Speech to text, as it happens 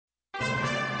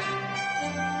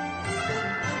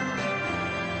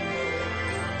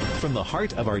From the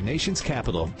heart of our nation's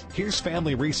capital, here's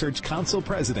Family Research Council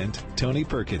President Tony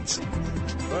Perkins.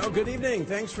 Well, good evening.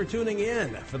 Thanks for tuning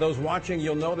in. For those watching,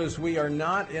 you'll notice we are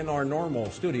not in our normal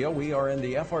studio. We are in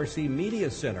the FRC Media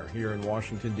Center here in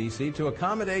Washington, D.C. to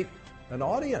accommodate an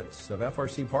audience of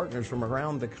FRC partners from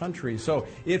around the country. So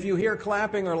if you hear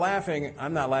clapping or laughing,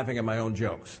 I'm not laughing at my own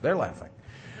jokes. They're laughing.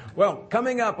 Well,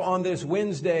 coming up on this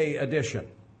Wednesday edition.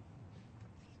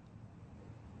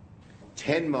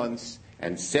 10 months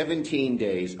and 17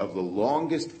 days of the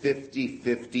longest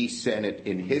 50-50 Senate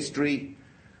in history.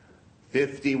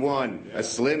 51, a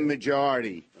slim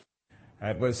majority.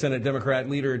 That was Senate Democrat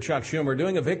leader Chuck Schumer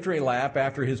doing a victory lap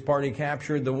after his party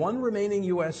captured the one remaining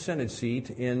U.S. Senate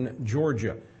seat in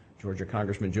Georgia. Georgia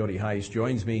Congressman Jody Hice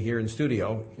joins me here in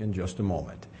studio in just a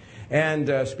moment.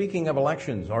 And speaking of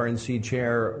elections, RNC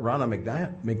Chair Ronna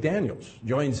McDaniels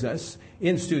joins us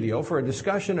in studio for a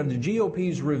discussion of the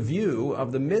GOP's review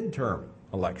of the midterm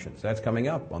elections. That's coming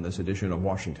up on this edition of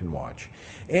Washington Watch.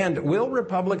 And will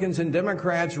Republicans and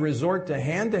Democrats resort to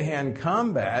hand-to-hand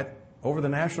combat over the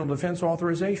National Defense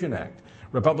Authorization Act?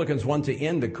 Republicans want to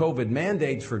end the COVID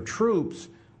mandates for troops,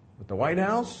 but the White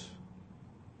House?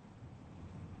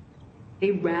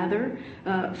 They rather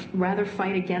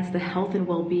fight against the health and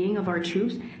well-being of our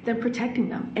troops than protecting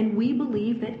them. And we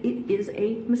believe that it is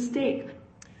a mistake.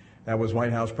 That was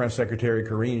White House Press Secretary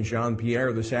Karine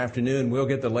Jean-Pierre this afternoon. We'll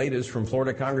get the latest from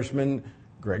Florida Congressman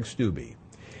Greg Steube.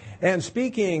 And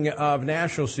speaking of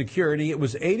national security, it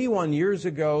was 81 years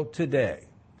ago today.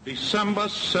 December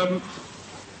 7th,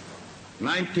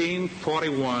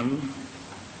 1941,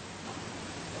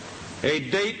 a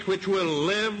date which will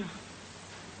live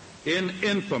in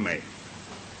infamy.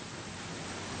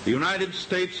 The United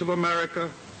States of America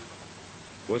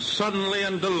was suddenly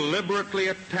and deliberately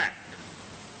attacked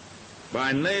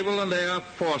by naval and air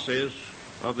forces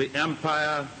of the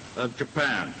Empire of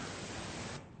Japan.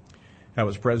 That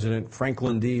was President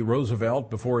Franklin D.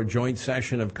 Roosevelt before a joint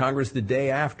session of Congress the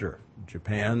day after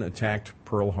Japan attacked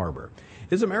Pearl Harbor.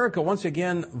 Is America once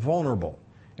again vulnerable?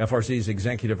 FRC's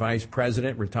Executive Vice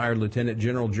President, retired Lieutenant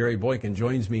General Jerry Boykin,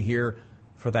 joins me here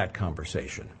for that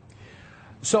conversation.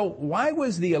 So why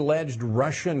was the alleged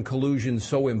Russian collusion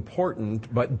so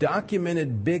important, but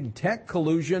documented big tech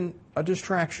collusion a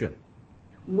distraction?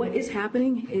 What is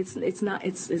happening? It's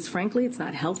frankly, it's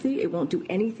not healthy. It won't do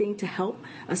anything to help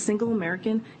a single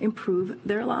American improve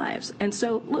their lives. And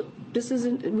so, look, this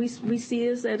isn't. We see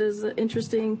this as an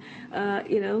interesting,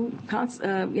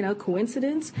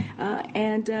 coincidence,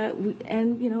 and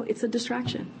it's a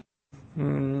distraction.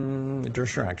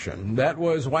 Distraction. That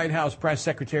was White House Press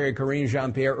Secretary Karine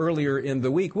Jean-Pierre earlier in the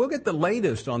week. We'll get the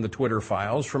latest on the Twitter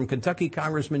files from Kentucky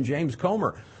Congressman James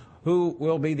Comer, who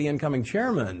will be the incoming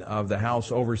chairman of the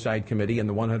House Oversight Committee in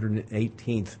the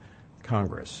 118th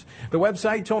Congress. The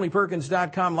website,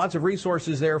 TonyPerkins.com, lots of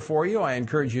resources there for you. I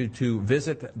encourage you to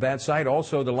visit that site.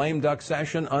 Also, the lame duck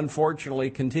session,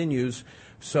 unfortunately, continues,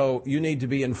 so you need to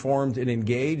be informed and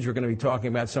engaged. We're going to be talking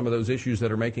about some of those issues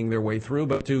that are making their way through,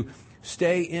 but to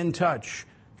stay in touch,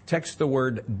 text the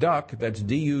word DUCK, that's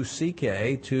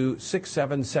D-U-C-K, to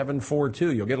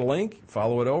 67742. You'll get a link,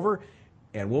 follow it over,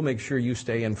 and we'll make sure you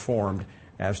stay informed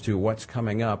as to what's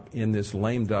coming up in this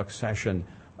lame duck session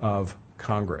of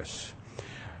Congress.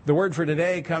 The word for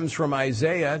today comes from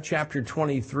Isaiah chapter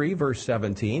 23, verse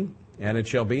 17. And it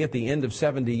shall be at the end of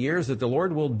 70 years that the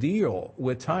Lord will deal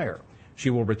with Tyre.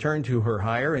 She will return to her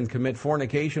hire and commit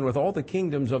fornication with all the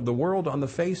kingdoms of the world on the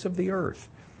face of the earth.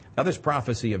 Now, this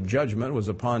prophecy of judgment was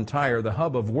upon Tyre, the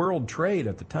hub of world trade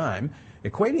at the time.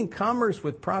 Equating commerce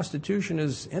with prostitution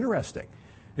is interesting.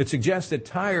 It suggests that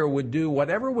Tyre would do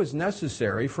whatever was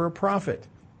necessary for a profit.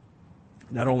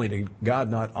 Not only did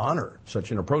God not honor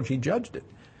such an approach, he judged it.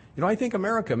 You know, I think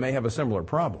America may have a similar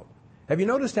problem. Have you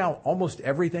noticed how almost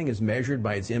everything is measured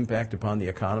by its impact upon the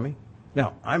economy?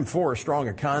 Now, I'm for a strong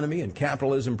economy, and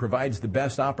capitalism provides the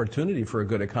best opportunity for a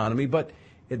good economy, but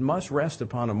it must rest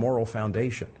upon a moral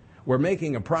foundation, where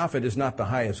making a profit is not the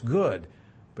highest good,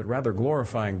 but rather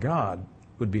glorifying God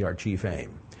would be our chief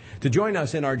aim. To join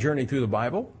us in our journey through the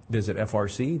Bible, visit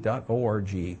frc.org/Bible.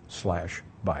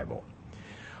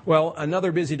 Well,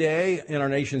 another busy day in our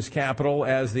nation's capital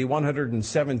as the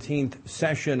 117th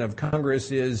session of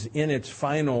Congress is in its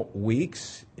final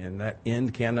weeks, and that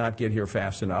end cannot get here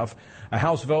fast enough. A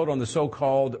House vote on the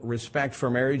so-called Respect for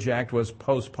Marriage Act was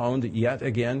postponed yet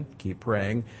again. Keep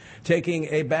praying. Taking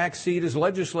a back seat as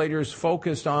legislators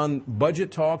focused on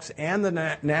budget talks and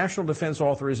the National Defense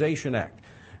Authorization Act.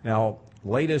 Now,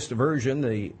 latest version,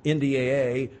 the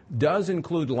NDAA, does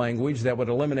include language that would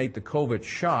eliminate the COVID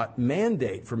shot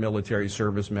mandate for military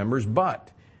service members, but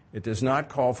It does not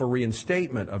call for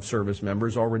reinstatement of service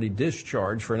members already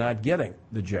discharged for not getting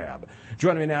the jab.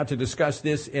 Joining me now to discuss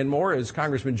this and more is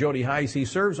Congressman Jody Hice. He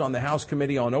serves on the House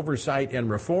Committee on Oversight and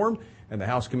Reform and the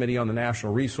House Committee on the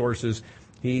National Resources.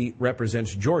 He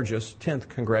represents Georgia's 10th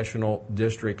Congressional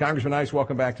District. Congressman Hice,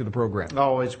 welcome back to the program.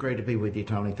 Oh, it's great to be with you,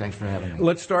 Tony. Thanks for having me.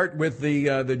 Let's start with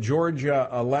the Georgia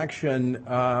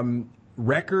election.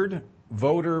 Record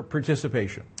voter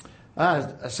participation.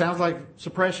 Sounds like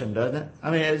suppression, doesn't it?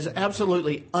 I mean, it's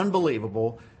absolutely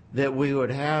unbelievable that we would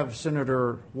have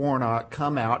Senator Warnock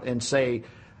come out and say,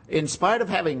 in spite of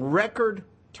having record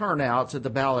turnouts at the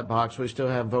ballot box, we still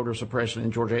have voter suppression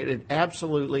in Georgia. It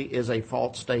absolutely is a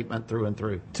false statement through and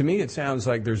through. To me, it sounds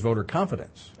like there's voter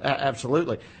confidence.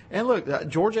 Absolutely. And look,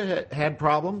 Georgia had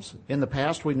problems in the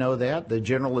past. We know that. The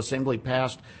General Assembly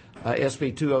passed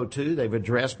SB 202. They've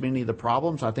addressed many of the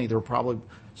problems. I think there are probably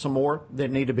some more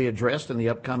that need to be addressed in the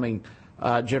upcoming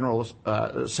general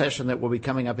session that will be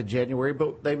coming up in January.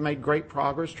 But they've made great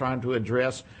progress trying to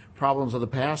address problems of the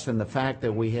past, and the fact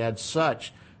that we had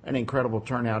such an incredible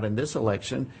turnout in this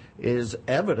election is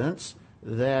evidence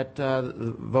that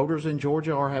voters in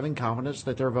Georgia are having confidence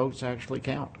that their votes actually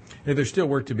count. Yeah, there's still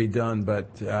work to be done, but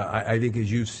I think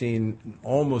as you've seen,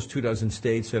 almost 24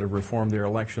 states that have reformed their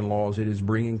election laws, it is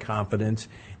bringing confidence.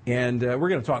 And we're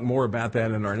going to talk more about that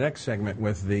in our next segment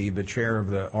with the chair of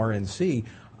the RNC.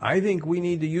 I think we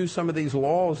need to use some of these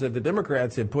laws that the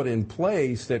Democrats have put in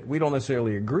place that we don't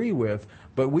necessarily agree with,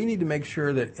 but we need to make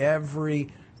sure that every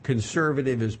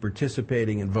conservative is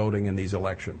participating and voting in these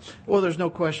elections. Well, there's no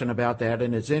question about that,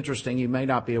 and it's interesting. You may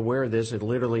not be aware of this. It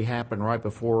literally happened right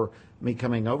before me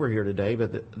coming over here today,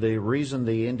 but the reason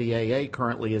the NDAA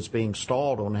currently is being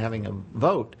stalled on having a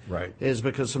vote is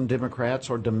because some Democrats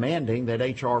are demanding that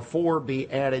H.R. 4 be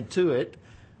added to it,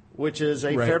 which is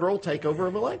a federal takeover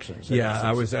of elections. Yeah,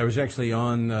 I was actually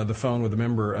on the phone with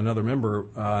another member,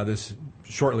 this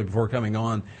shortly before coming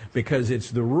on, because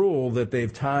it's the rule that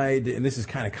they've tied, and this is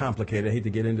kind of complicated. I hate to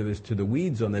get into this, to the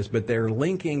weeds on this, but they're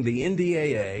linking the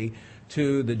NDAA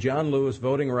to the John Lewis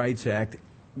Voting Rights Act,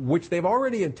 which they've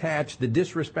already attached the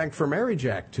Disrespect for Marriage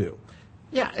Act to.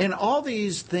 Yeah, and all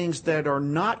these things that are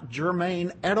not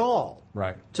germane at all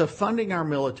to funding our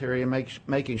military and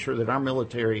making sure that our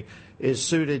military is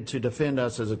suited to defend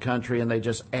us as a country, and they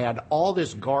just add all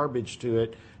this garbage to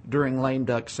it during lame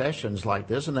duck sessions like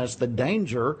this, and that's the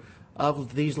danger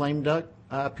of these lame duck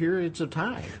periods of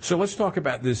time. So let's talk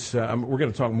about this. We're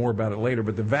going to talk more about it later,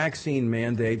 but the vaccine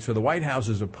mandate. So the White House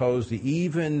is opposed to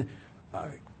even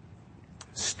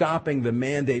stopping the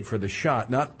mandate for the shot,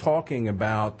 not talking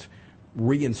about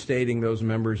reinstating those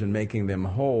members and making them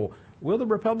whole. Will the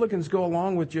Republicans go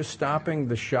along with just stopping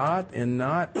the shot and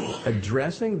not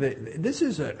addressing this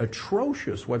is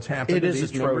atrocious what's happened to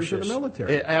these members of the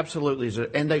military. It absolutely is.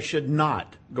 And they should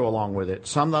not go along with it.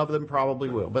 Some of them probably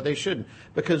will, but they shouldn't.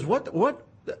 Because what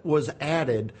was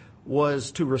added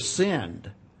was to rescind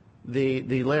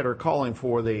the letter calling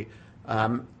for the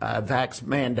vax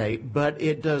mandate, but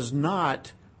it does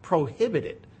not prohibit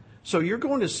it. So you're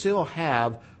going to still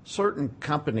have certain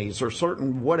companies or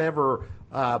certain whatever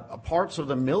parts of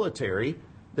the military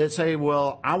that say,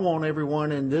 well, I want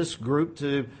everyone in this group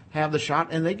to have the shot,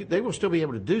 and they will still be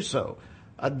able to do so.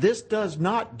 This does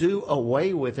not do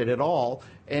away with it at all,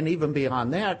 and even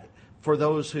beyond that, for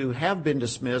those who have been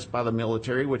dismissed by the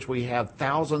military, which we have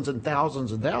thousands and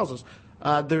thousands and thousands,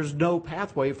 there's no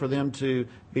pathway for them to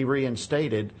be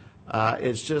reinstated.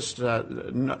 It's just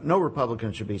no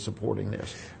Republican should be supporting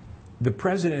this. The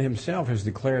president himself has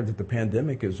declared that the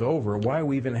pandemic is over. Why are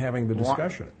we even having the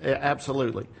discussion?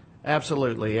 Absolutely.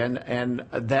 Absolutely. And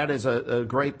that is a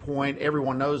great point.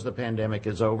 Everyone knows the pandemic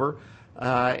is over.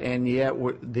 And yet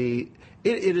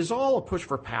it is all a push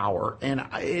for power. And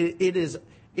it is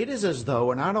as though,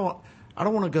 and I don't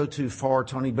want to go too far,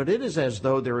 Tony, but it is as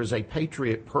though there is a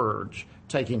patriot purge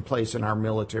taking place in our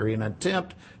military, an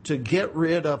attempt to get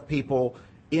rid of people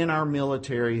in our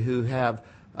military who have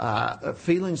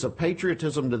feelings of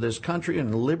patriotism to this country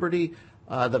and liberty,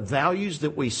 the values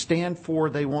that we stand for.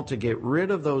 They want to get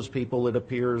rid of those people, it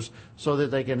appears, so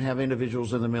that they can have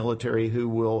individuals in the military who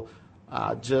will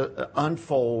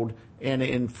unfold and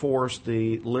enforce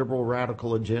the liberal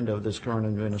radical agenda of this current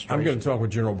administration. I'm going to talk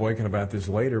with General Boykin about this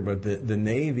later, but the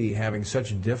Navy having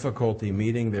such difficulty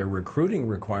meeting their recruiting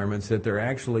requirements that they're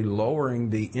actually lowering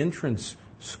the entrance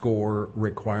score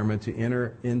requirement to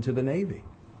enter into the Navy.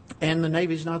 And the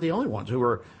Navy's not the only ones who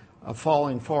are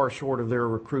falling far short of their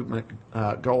recruitment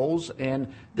goals,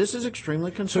 and this is extremely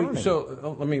concerning.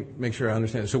 So let me make sure I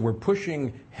understand. So we're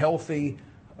pushing healthy,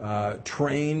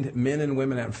 trained men and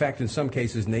women, in fact, in some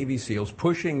cases, Navy SEALs,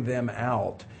 pushing them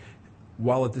out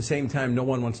while at the same time no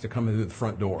one wants to come in through the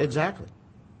front door. Exactly.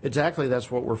 Exactly,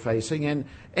 that's what we're facing.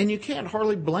 And you can't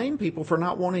hardly blame people for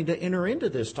not wanting to enter into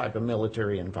this type of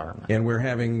military environment. And we're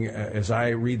having, as I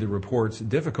read the reports,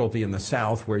 difficulty in the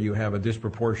South where you have a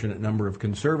disproportionate number of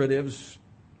conservatives.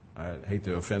 I hate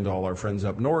to offend all our friends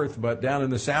up north, but down in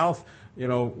the South,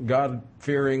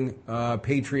 God-fearing,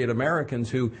 patriot Americans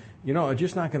who, are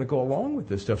just not going to go along with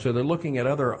this stuff. So they're looking at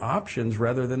other options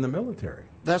rather than the military.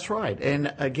 That's right.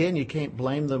 And again, you can't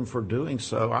blame them for doing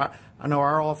so. I know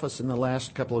our office in the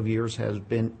last couple of years has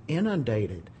been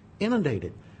inundated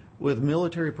with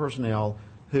military personnel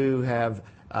who have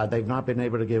they've not been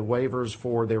able to get waivers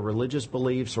for their religious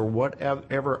beliefs or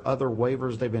whatever other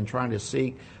waivers they've been trying to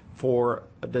seek for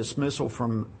dismissal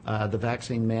from the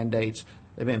vaccine mandates.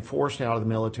 They've been forced out of the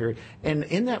military. And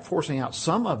in that forcing out,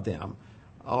 some of them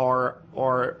are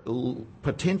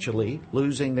potentially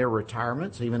losing their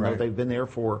retirements, even though they've been there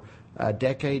for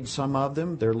decades. Some of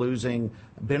them, they're losing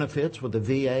benefits with the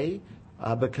VA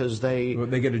because they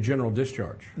get a general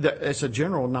discharge. It's a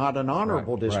general, not an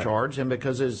honorable discharge, and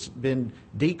because it's been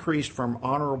decreased from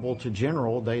honorable to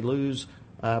general, they lose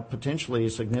potentially a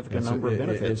significant number of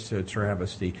benefits. It's a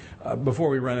travesty. Before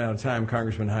we run out of time,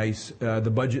 Congressman Heiss, the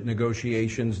budget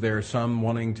negotiations, there are some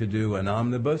wanting to do an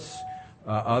omnibus.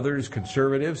 Others,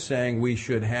 conservatives, saying we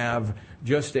should have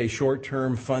just a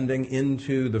short-term funding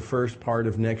into the first part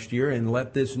of next year and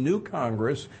let this new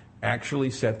Congress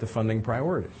actually set the funding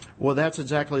priorities. Well, that's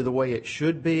exactly the way it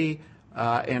should be.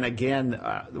 And again,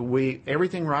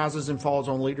 everything rises and falls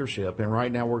on leadership. And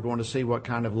right now we're going to see what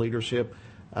kind of leadership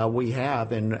we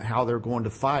have and how they're going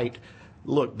to fight.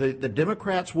 Look, the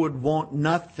Democrats would want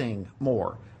nothing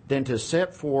more than to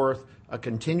set forth a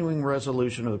continuing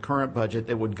resolution of the current budget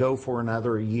that would go for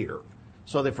another year.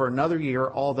 So that for another year,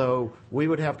 although we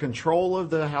would have control of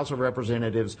the House of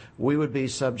Representatives, we would be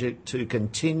subject to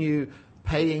continue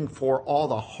paying for all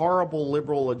the horrible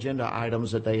liberal agenda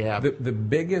items that they have. The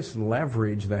biggest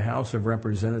leverage the House of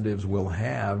Representatives will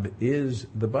have is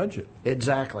the budget.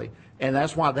 Exactly. And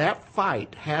that's why that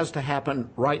fight has to happen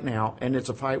right now, and it's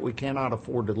a fight we cannot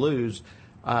afford to lose.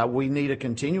 We need a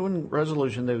continuing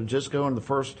resolution that would just go in the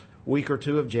first week or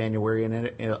two of January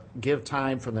and give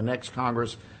time for the next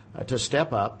Congress to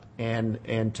step up and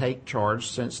take charge,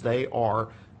 since they are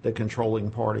the controlling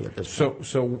party at this point.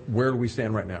 So where do we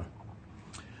stand right now?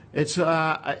 It's,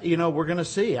 we're going to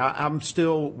see. I'm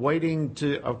still waiting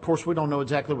to, of course, we don't know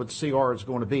exactly what the CR is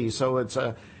going to be. So it's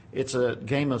a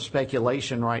game of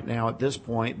speculation right now at this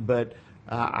point. But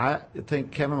I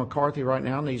think Kevin McCarthy right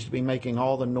now needs to be making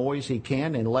all the noise he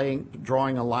can and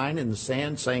drawing a line in the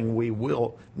sand saying we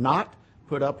will not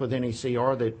put up with any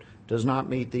CR that does not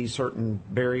meet these certain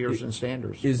barriers and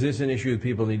standards. Is this an issue that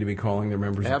people need to be calling their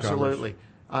members of Congress? Absolutely.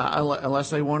 Unless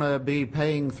they want to be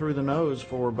paying through the nose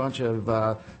for a bunch of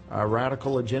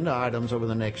radical agenda items over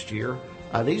the next year.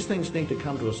 These things need to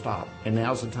come to a stop, and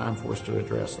now's the time for us to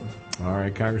address them. All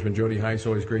right, Congressman Jody Heiss,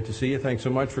 always great to see you. Thanks so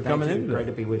much for coming in today. Great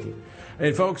to be with you.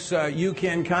 And folks, you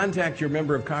can contact your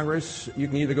member of Congress. You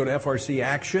can either go to FRC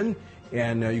Action,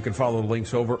 and you can follow the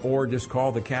links over, or just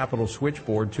call the Capitol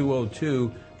switchboard,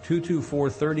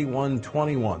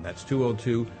 202-224-3121. That's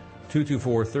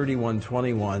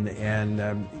 202-224-3121,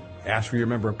 and ask for your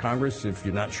member of Congress. If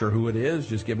you're not sure who it is,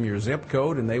 just give them your zip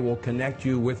code, and they will connect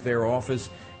you with their office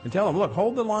and tell them, look,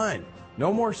 hold the line.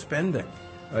 No more spending.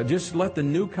 Just let the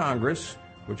new Congress,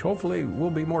 which hopefully will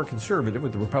be more conservative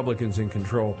with the Republicans in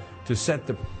control, to set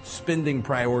the spending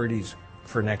priorities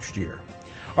for next year.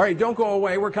 All right, don't go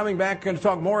away. We're coming back, going to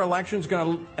talk more elections,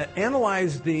 going to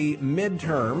analyze the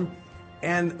midterm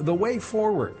and the way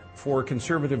forward for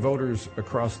conservative voters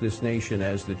across this nation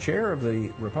as the chair of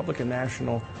the Republican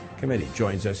National Committee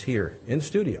joins us here in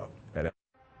studio.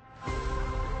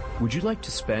 Would you like to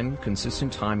spend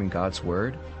consistent time in God's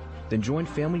Word? Then join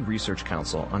Family Research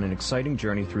Council on an exciting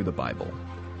journey through the Bible.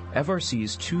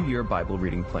 FRC's 2-year Bible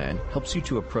reading plan helps you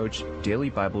to approach daily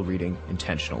Bible reading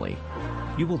intentionally.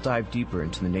 You will dive deeper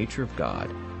into the nature of God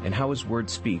and how His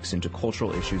Word speaks into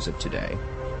cultural issues of today.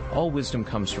 All wisdom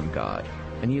comes from God,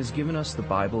 and He has given us the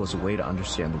Bible as a way to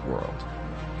understand the world.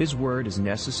 His Word is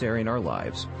necessary in our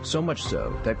lives, so much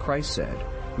so that Christ said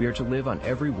we are to live on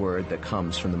every word that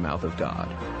comes from the mouth of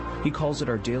God. He calls it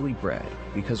our daily bread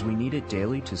because we need it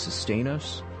daily to sustain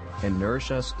us and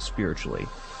nourish us spiritually,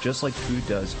 just like food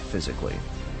does physically.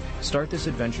 Start this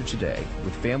adventure today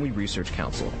with Family Research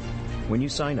Council. When you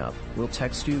sign up, we'll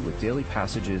text you with daily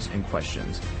passages and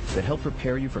questions that help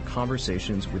prepare you for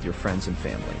conversations with your friends and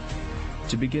family.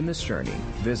 To begin this journey,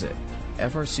 visit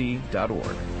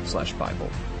frc.org/Bible.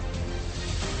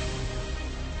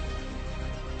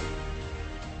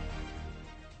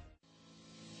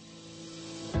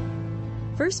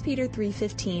 1 Peter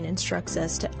 3:15 instructs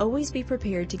us to always be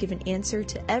prepared to give an answer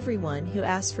to everyone who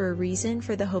asks for a reason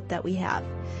for the hope that we have.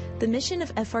 The mission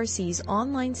of FRC's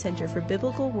online Center for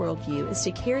Biblical Worldview is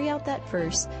to carry out that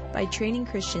verse by training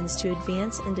Christians to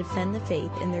advance and defend the faith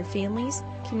in their families,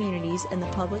 communities, and the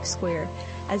public square,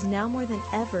 as now more than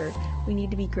ever, we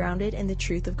need to be grounded in the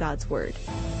truth of God's Word.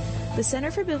 The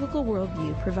Center for Biblical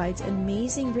Worldview provides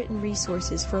amazing written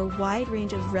resources for a wide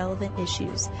range of relevant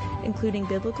issues, including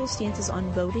biblical stances on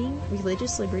voting,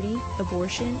 religious liberty,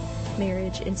 abortion,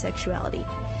 marriage, and sexuality.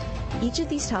 Each of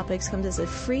these topics comes as a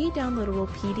free downloadable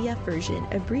PDF version,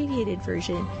 abbreviated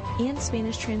version, and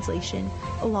Spanish translation,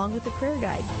 along with a prayer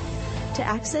guide. To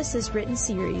access this written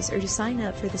series or to sign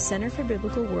up for the Center for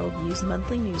Biblical Worldview's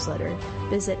monthly newsletter,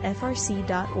 visit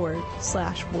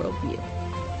frc.org/worldview.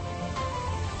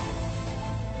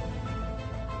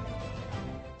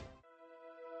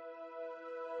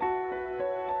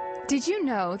 Did you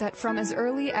know that from as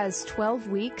early as 12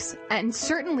 weeks, and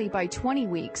certainly by 20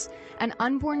 weeks, an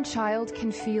unborn child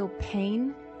can feel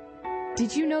pain?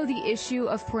 Did you know the issue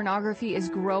of pornography is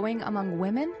growing among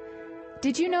women?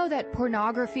 Did you know that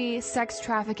pornography, sex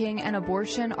trafficking, and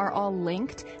abortion are all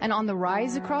linked and on the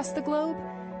rise across the globe?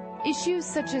 Issues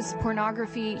such as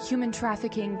pornography, human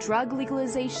trafficking, drug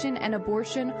legalization, and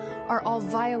abortion are all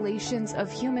violations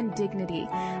of human dignity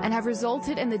and have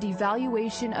resulted in the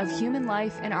devaluation of human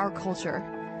life in our culture.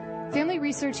 Family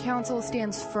Research Council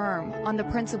stands firm on the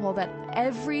principle that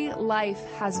every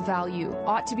life has value,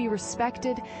 ought to be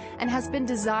respected, and has been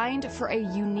designed for a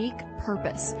unique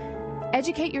purpose.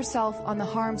 Educate yourself on the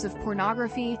harms of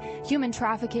pornography, human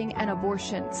trafficking, and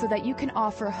abortion so that you can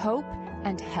offer hope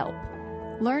and help.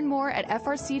 Learn more at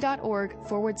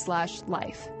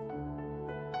frc.org/life.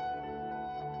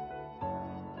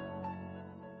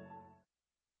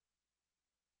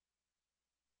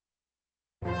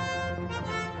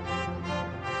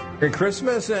 Merry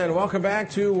Christmas and welcome back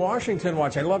to Washington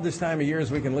Watch. I love this time of year as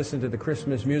we can listen to the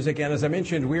Christmas music. And as I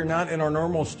mentioned, we're not in our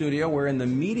normal studio. We're in the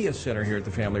Media Center here at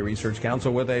the Family Research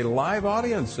Council with a live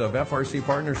audience of FRC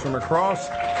partners from across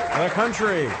the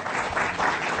country.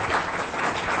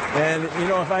 And, you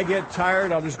know, if I get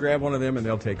tired, I'll just grab one of them and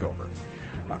they'll take over.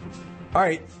 All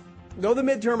right. Though the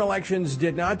midterm elections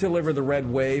did not deliver the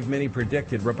red wave many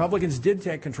predicted, Republicans did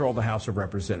take control of the House of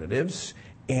Representatives.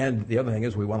 And the other thing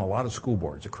is we won a lot of school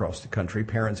boards across the country.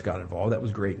 Parents got involved. That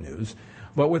was great news.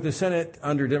 But with the Senate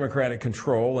under Democratic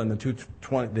control and the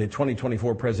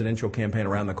 2024 presidential campaign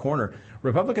around the corner,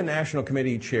 Republican National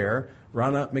Committee Chair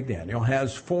Ronna McDaniel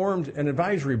has formed an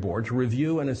advisory board to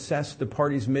review and assess the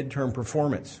party's midterm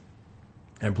performance.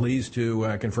 I'm pleased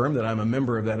to confirm that I'm a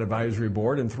member of that advisory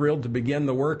board and thrilled to begin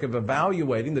the work of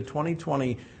evaluating the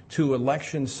 2022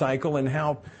 election cycle and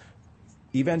how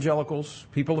evangelicals,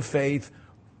 people of faith,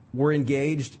 were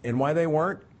engaged and why they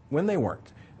weren't, when they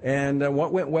weren't. And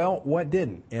what went well, what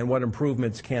didn't, and what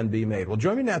improvements can be made. Well,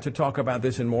 joining me now to talk about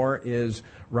this and more is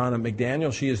Ronna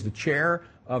McDaniel. She is the chair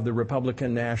of the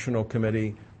Republican National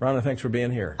Committee. Ronna, thanks for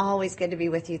being here. Always good to be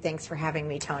with you. Thanks for having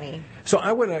me, Tony. So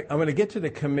I'm going to get to the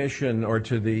commission or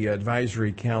to the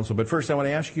advisory council, but first I want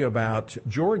to ask you about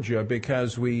Georgia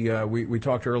because we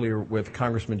talked earlier with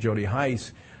Congressman Jody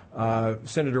Hice.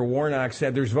 Senator Warnock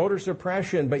said there's voter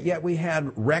suppression, but yet we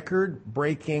had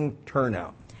record-breaking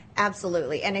turnout.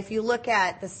 Absolutely. And if you look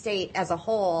at the state as a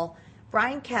whole,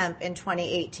 Brian Kemp in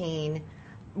 2018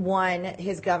 won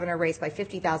his governor race by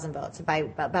 50,000 votes, by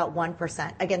about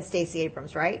 1% against Stacey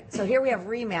Abrams, right? So here we have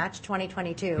rematch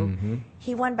 2022. Mm-hmm.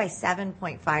 He won by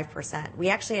 7.5%. We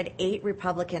actually had 8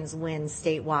 Republicans win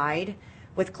statewide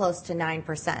with close to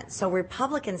 9%. So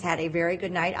Republicans had a very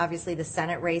good night. Obviously, the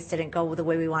Senate race didn't go the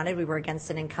way we wanted. We were against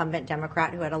an incumbent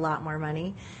Democrat who had a lot more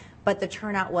money. But the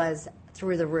turnout was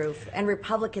through the roof, and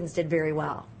Republicans did very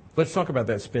well. Let's talk about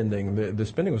that spending. The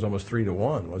spending was almost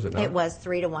 3-1, was it not? It was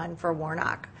 3-1 for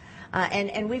Warnock.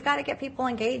 And we've got to get people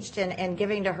engaged, and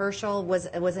giving to Herschel was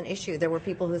an issue. There were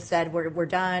people who said we're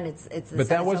done. But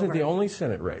that wasn't the only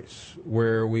Senate race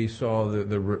where we saw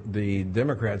the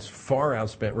Democrats far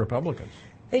outspent Republicans.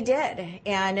 They did,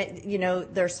 and you know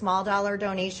their small dollar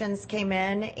donations came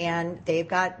in, and they've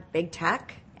got big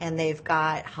tech, and they've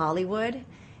got Hollywood.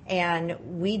 And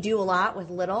we do a lot with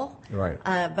little, right?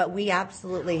 But we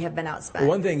absolutely have been outspent. Well,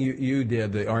 one thing you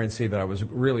did, the RNC, that I was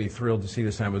really thrilled to see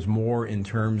this time was more in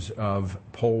terms of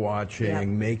poll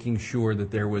watching, making sure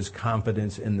that there was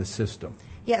confidence in the system.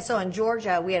 Yeah, so in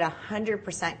Georgia, we had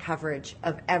 100% coverage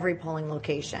of every polling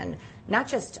location, not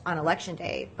just on Election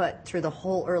Day, but through the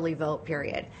whole early vote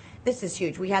period. This is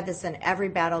huge. We had this in every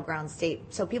battleground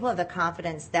state, so people have the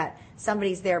confidence that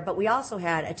somebody's there. But we also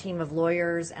had a team of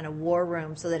lawyers and a war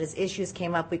room so that as issues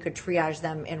came up, we could triage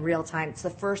them in real time. It's the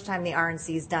first time the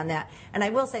RNC's done that. And I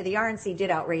will say the RNC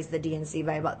did outraise the DNC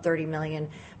by about $30 million,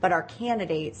 but our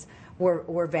candidates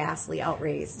were vastly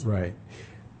outraised. Right.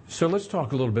 So let's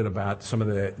talk a little bit about some of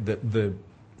the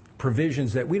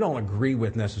provisions that we don't agree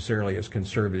with necessarily as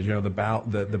conservatives. You know,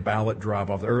 the ballot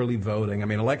drop-off, the early voting. I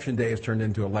mean, Election Day has turned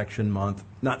into election month.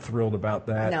 Not thrilled about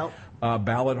that. No.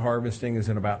 Ballot harvesting is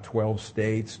in about 12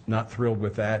 states. Not thrilled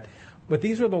with that. But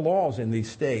these are the laws in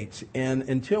these states, and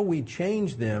until we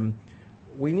change them,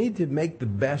 we need to make the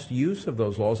best use of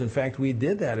those laws. In fact, we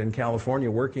did that in California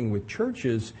working with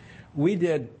churches. We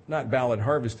did not ballot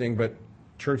harvesting, but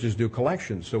churches do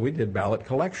collections, so we did ballot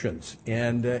collections,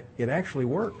 and it actually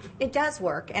worked. It does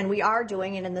work, and we are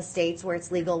doing it in the states where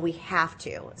it's legal. We have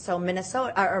to. So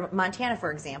Minnesota or Montana,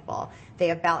 for example, they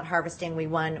have ballot harvesting. We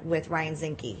won with Ryan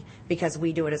Zinke because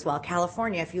we do it as well.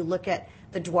 California, if you look at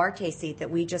the Duarte seat that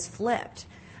we just flipped,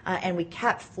 and we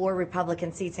kept 4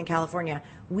 Republican seats in California,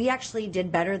 we actually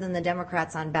did better than the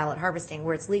Democrats on ballot harvesting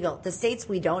where it's legal. The states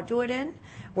we don't do it in,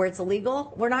 where it's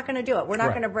illegal, we're not going to do it. We're not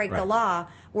going to break the law.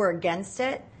 We're against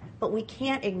it, but we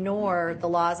can't ignore the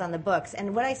laws on the books.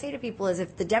 And what I say to people is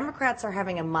if the Democrats are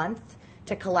having a month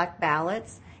to collect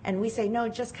ballots and we say, no,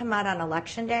 just come out on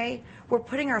Election Day, we're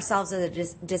putting ourselves at a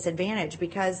disadvantage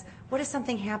because what if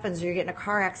something happens or you're getting a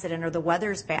car accident or the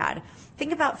weather's bad?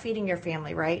 Think about feeding your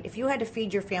family, right? If you had to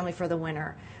feed your family for the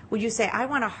winter, would you say, I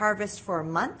want to harvest for a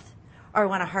month or I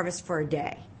want to harvest for a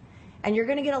day? And you're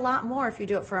going to get a lot more if you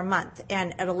do it for a month.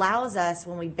 And it allows us,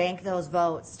 when we bank those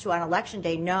votes, to on Election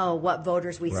Day know what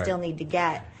voters we still need to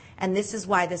get. And this is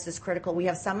why this is critical. We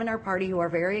have some in our party who are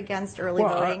very against early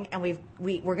voting, and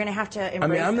we're going to have to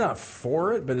embrace I'm them. not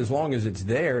for it, but as long as it's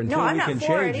there, until we can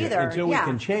change it. Until we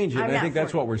can change it, and I think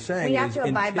that's what we're saying. We have to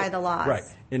abide by the laws. Right.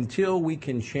 Until we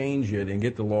can change it and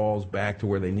get the laws back to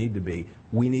where they need to be,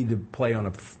 we need to play on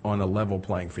a level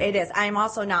playing field. It is. I'm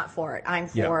also not for it. I'm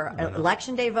for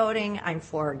Election Day voting. I'm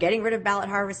for getting rid of ballot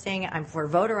harvesting. I'm for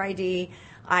voter ID.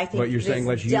 I think but you're saying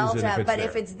let's use it if it's there.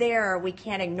 If it's there, we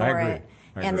can't ignore it.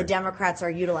 And the Democrats are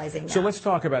utilizing that. So let's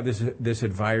talk about this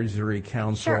advisory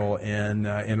council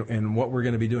and what we're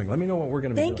going to be doing. Let me know what we're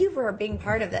going to be doing. Thank you for being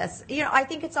part of this. You know, I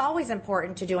think it's always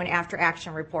important to do an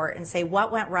after-action report and say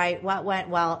what went right, what went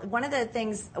well. One of the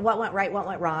things, what went right, what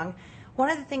went wrong. One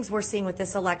of the things we're seeing with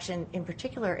this election in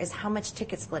particular is how much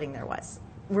ticket splitting there was.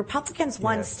 Republicans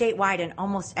won statewide in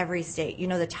almost every state. You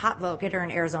know, the top vote getter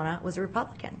in Arizona was a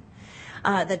Republican.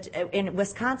 In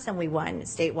Wisconsin, we won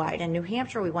statewide. In New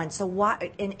Hampshire, we won. So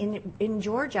why, in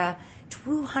Georgia,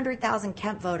 200,000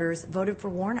 Kemp voters voted for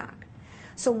Warnock.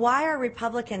 So why are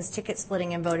Republicans ticket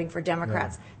splitting and voting for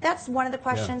Democrats? That's one of the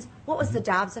questions. What was the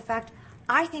Dobbs effect?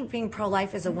 I think being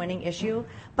pro-life is a winning issue,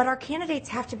 but our candidates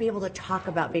have to be able to talk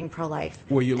about being pro-life.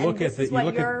 Well, you look at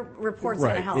your report's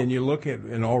going to help. And you look at,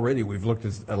 and already we've looked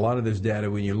at a lot of this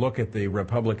data. When you look at the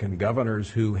Republican governors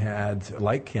who had,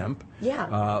 like Kemp,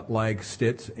 like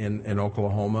Stitt in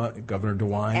Oklahoma, Governor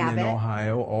DeWine Abbott in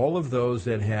Ohio, all of those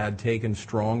that had taken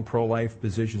strong pro-life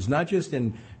positions, not just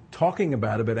in talking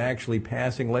about it, but actually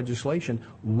passing legislation,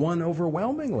 won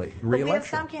overwhelmingly re-election. But we have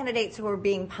some candidates who are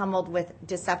being pummeled with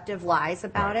deceptive lies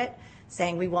about it,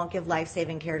 saying we won't give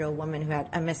life-saving care to a woman who had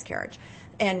a miscarriage.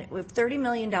 And if $30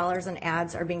 million in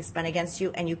ads are being spent against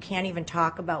you and you can't even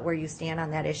talk about where you stand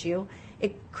on that issue,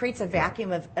 it creates a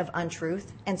vacuum of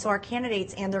untruth. And so our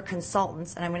candidates and their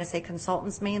consultants, and I'm going to say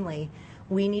consultants mainly,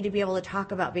 we need to be able to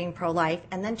talk about being pro-life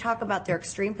and then talk about their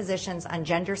extreme positions on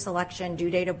gender selection, due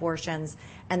date abortions,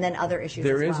 and then other issues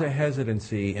There as is well. a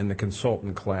hesitancy in the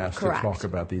consultant class to talk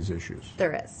about these issues.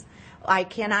 There is. I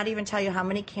cannot even tell you how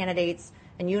many candidates,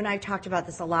 and you and I have talked about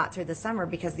this a lot through the summer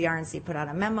because the RNC put out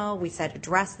a memo. We said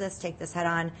address this, take this head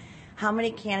on. How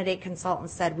many candidate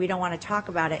consultants said we don't want to talk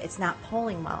about it, it's not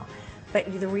polling well.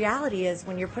 But the reality is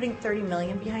when you're putting $30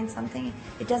 million behind something,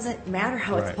 it doesn't matter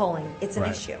how it's polling. It's an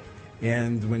issue.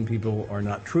 And when people are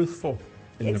not truthful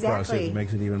in the process, it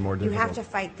makes it even more difficult. You have to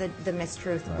fight the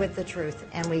mistruth with the truth,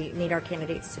 and we need our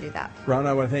candidates to do that. Ron,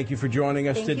 I want to thank you for joining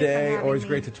us today. Always me.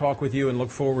 great to talk with you and look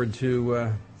forward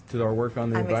to our work on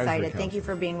the advisory I'm excited. council. Thank you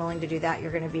for being willing to do that. You're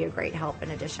going to be a great help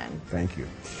in addition. Thank you.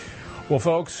 Well,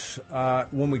 folks,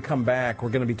 when we come back, we're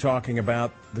going to be talking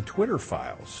about the Twitter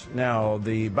files. Now,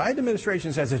 the Biden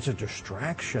administration says it's a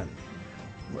distraction.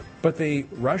 But the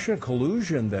Russia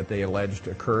collusion that they alleged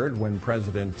occurred when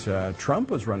President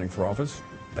Trump was running for office,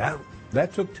 that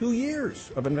That took 2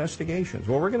 years of investigations.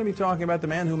 Well, we're going to be talking about the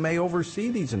man who may oversee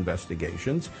these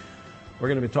investigations. We're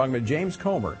going to be talking about James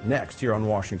Comer next here on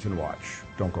Washington Watch.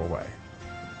 Don't go away.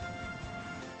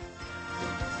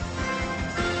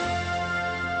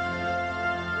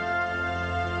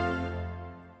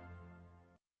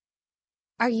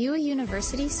 Are you a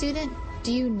university student?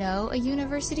 Do you know a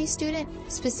university student,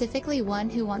 specifically one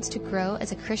who wants to grow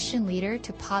as a Christian leader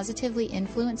to positively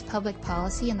influence public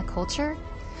policy and the culture?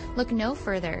 Look no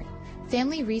further.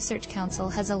 Family Research Council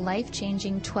has a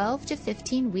life-changing 12 to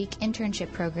 15-week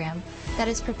internship program that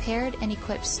has prepared and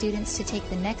equipped students to take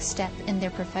the next step in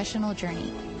their professional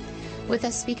journey. With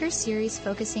a speaker series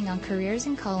focusing on careers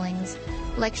and callings,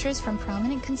 lectures from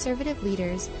prominent conservative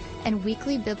leaders, and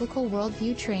weekly biblical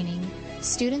worldview training,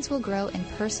 students will grow in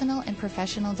personal and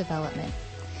professional development.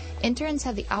 Interns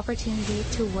have the opportunity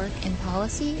to work in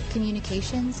policy,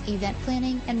 communications, event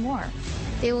planning, and more.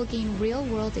 They will gain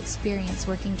real-world experience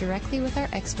working directly with our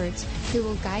experts who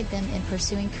will guide them in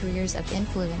pursuing careers of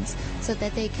influence so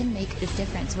that they can make a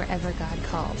difference wherever God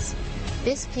calls.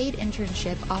 This paid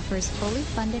internship offers fully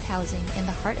funded housing in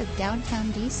the heart of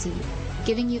downtown D.C.,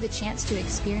 giving you the chance to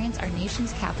experience our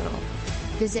nation's capital.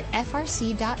 Visit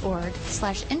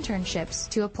frc.org/internships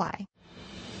to apply.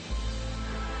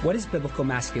 What is biblical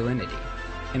masculinity?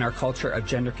 In our culture of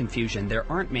gender confusion,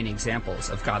 there aren't many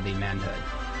examples of godly manhood.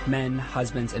 Men,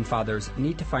 husbands, and fathers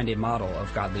need to find a model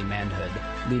of godly manhood,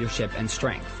 leadership, and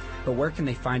strength. But where can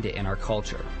they find it in our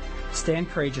culture? Stand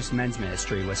Courageous Men's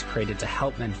Ministry was created to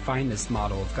help men find this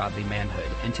model of godly manhood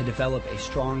and to develop a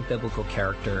strong biblical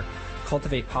character,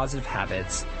 cultivate positive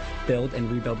habits, build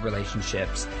and rebuild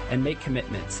relationships, and make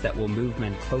commitments that will move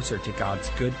men closer to God's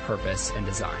good purpose and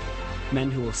design. Men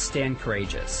who will stand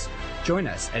courageous. Join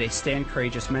us at a Stand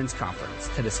Courageous Men's Conference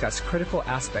to discuss critical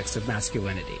aspects of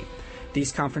masculinity.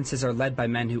 These conferences are led by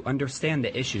men who understand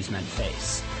the issues men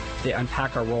face. They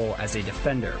unpack our role as a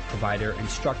defender, provider,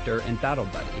 instructor, and battle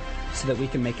buddy so that we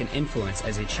can make an influence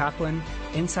as a chaplain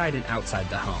inside and outside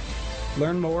the home.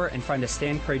 Learn more and find a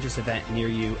Stand Courageous event near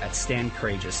you at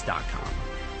standcourageous.com.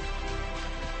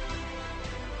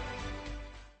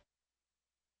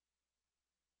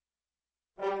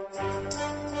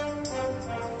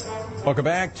 Welcome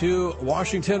back to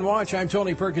Washington Watch. I'm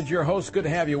Tony Perkins, your host. Good to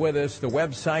have you with us. The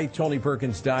website,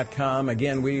 TonyPerkins.com.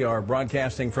 Again, we are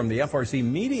broadcasting from the FRC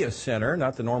Media Center,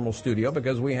 not the normal studio,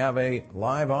 because we have a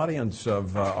live audience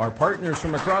of our partners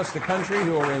from across the country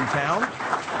who are in town.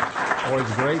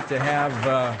 Always great to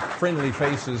have friendly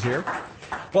faces here.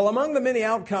 Well, among the many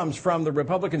outcomes from the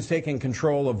Republicans taking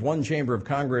control of one chamber of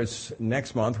Congress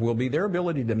next month will be their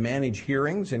ability to manage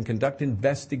hearings and conduct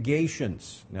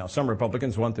investigations. Now, some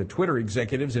Republicans want the Twitter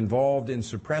executives involved in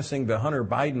suppressing the Hunter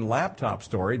Biden laptop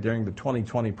story during the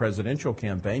 2020 presidential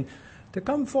campaign to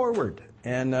come forward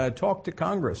and talk to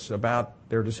Congress about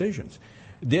their decisions.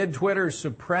 Did Twitter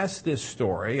suppress this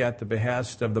story at the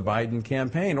behest of the Biden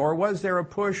campaign, or was there a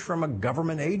push from a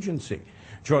government agency?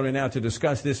 Joining me now to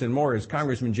discuss this and more is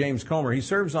Congressman James Comer. He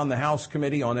serves on the House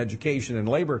Committee on Education and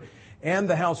Labor and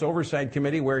the House Oversight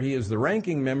Committee, where he is the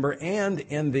ranking member, and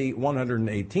in the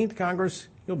 118th Congress,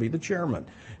 he'll be the chairman.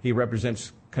 He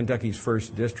represents Kentucky's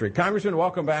 1st District. Congressman,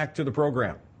 welcome back to the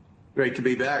program. Great to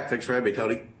be back. Thanks for having me,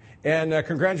 Tony. And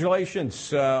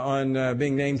congratulations on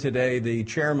being named today the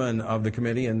chairman of the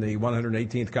committee in the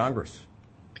 118th Congress.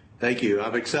 Thank you.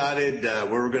 I'm excited.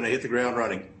 We're going to hit the ground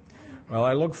running. Well,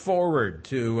 I look forward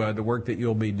to the work that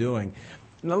you'll be doing.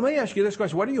 Now, let me ask you this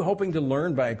question. What are you hoping to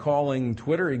learn by calling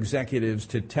Twitter executives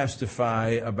to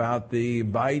testify about the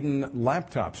Biden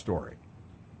laptop story?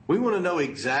 We want to know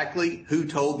exactly who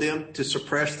told them to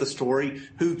suppress the story,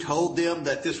 who told them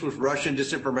that this was Russian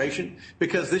disinformation,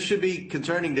 because this should be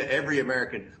concerning to every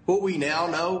American. What we now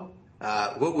know,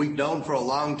 what we've known for a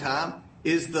long time,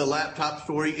 is the laptop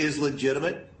story is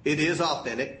legitimate. It is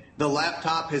authentic. The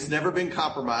laptop has never been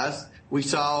compromised. We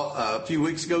saw a few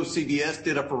weeks ago, CBS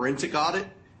did a forensic audit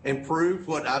and proved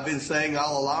what I've been saying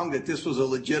all along, that this was a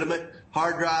legitimate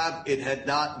hard drive. It had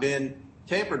not been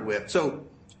tampered with. So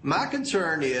my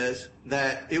concern is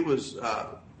that it was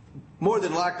more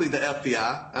than likely the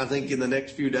FBI. I think in the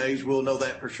next few days we'll know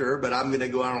that for sure, but I'm going to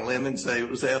go out on a limb and say it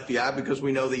was the FBI because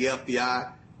we know the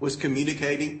FBI was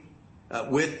communicating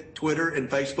with Twitter and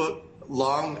Facebook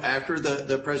long after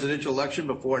the presidential election,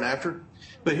 before and after.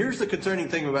 But here's the concerning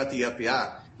thing about the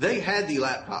FBI. They had the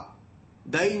laptop.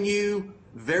 They knew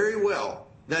very well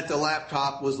that the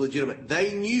laptop was legitimate.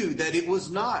 They knew that it was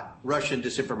not Russian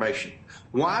disinformation.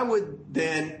 Why would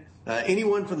then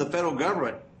anyone from the federal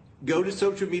government go to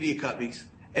social media companies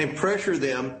and pressure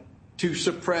them to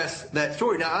suppress that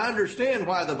story. Now, I understand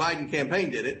why the Biden campaign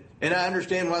did it, and I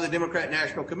understand why the Democrat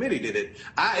National Committee did it.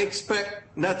 I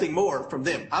expect nothing more from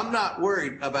them. I'm not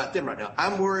worried about them right now.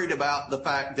 I'm worried about the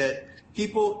fact that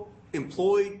people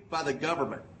employed by the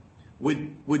government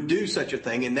would do such a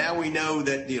thing. And now we know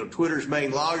that, Twitter's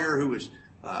main lawyer, who was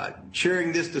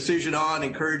cheering this decision on,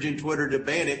 encouraging Twitter to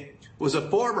ban it, was a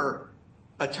former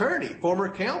attorney, former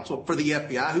counsel for the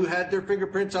FBI, who had their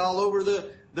fingerprints all over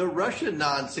the Russian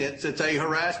nonsense that they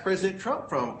harassed President Trump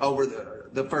from over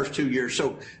the first 2 years.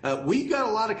 So we've got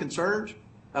a lot of concerns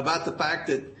about the fact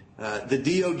that the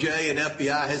DOJ and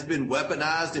FBI has been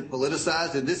weaponized and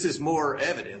politicized, and this is more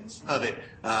evidence of it.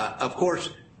 Of course,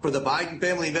 for the Biden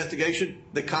family investigation,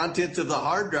 the contents of the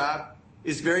hard drive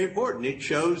is very important. It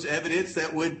shows evidence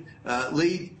that would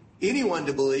lead anyone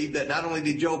to believe that not only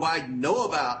did Joe Biden know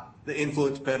about the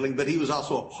influence peddling, but he was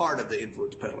also a part of the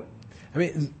influence peddling. I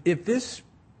mean, if this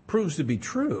proves to be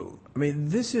true, I mean,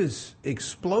 this is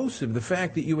explosive. The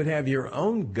fact that you would have your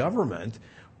own government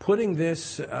putting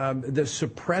this,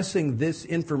 suppressing this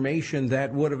information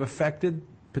that would have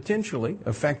potentially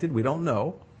affected, we don't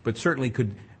know, but certainly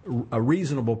a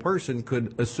reasonable person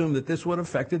could assume that this would have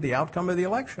affected the outcome of the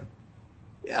election.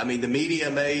 Yeah, I mean, the media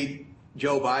made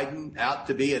Joe Biden out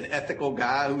to be an ethical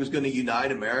guy who was going to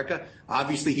unite America.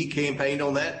 Obviously, he campaigned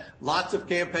on that. Lots of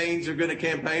campaigns are going to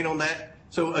campaign on that.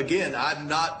 So, again, I'm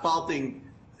not faulting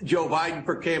Joe Biden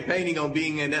for campaigning on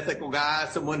being an ethical guy,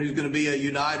 someone who's going to be a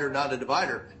uniter, not a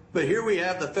divider. But here we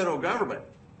have the federal government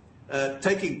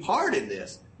taking part in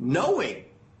this, knowing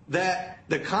that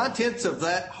the contents of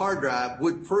that hard drive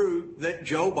would prove that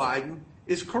Joe Biden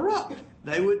is corrupt.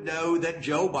 They would know that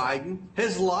Joe Biden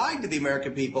has lied to the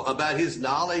American people about his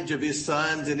knowledge of his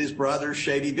sons and his brother's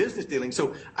shady business dealings.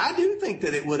 So I do think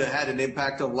that it would have had an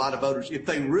impact on a lot of voters if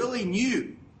they really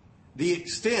knew the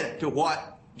extent to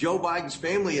what Joe Biden's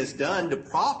family has done to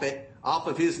profit off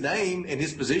of his name and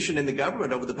his position in the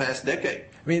government over the past decade.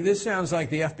 I mean, this sounds like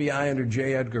the FBI under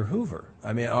J. Edgar Hoover.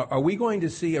 I mean, are we going to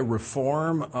see a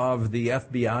reform of the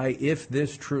FBI if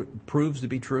this proves to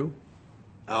be true?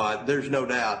 There's no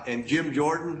doubt. And Jim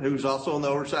Jordan, who's also on the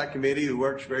Oversight Committee, who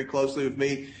works very closely with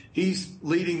me, he's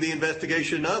leading the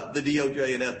investigation of the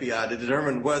DOJ and FBI to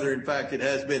determine whether, in fact, it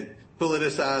has been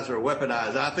politicized or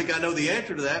weaponized. I think I know the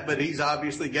answer to that, but he's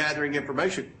obviously gathering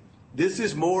information. This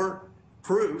is more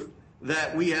proof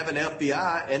that we have an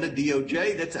FBI and a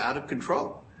DOJ that's out of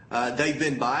control. They've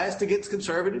been biased against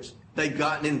conservatives. They've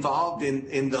gotten involved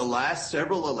in the last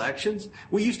several elections.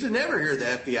 We used to never hear the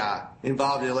FBI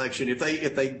involved in an election. If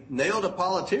they nailed a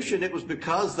politician, it was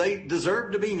because they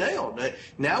deserved to be nailed.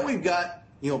 Now we've got,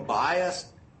 biased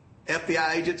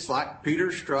FBI agents like Peter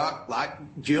Strzok, like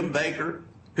Jim Baker,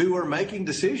 who are making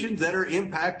decisions that are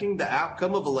impacting the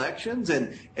outcome of elections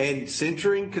and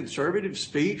censoring conservative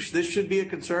speech. This should be a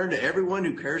concern to everyone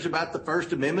who cares about the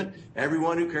First Amendment,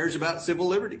 everyone who cares about civil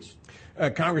liberties.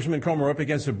 Congressman Comer, up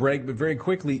against a break, but very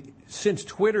quickly, since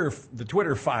the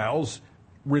Twitter files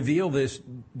reveal this,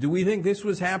 do we think this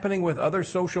was happening with other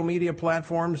social media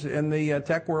platforms in the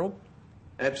tech world?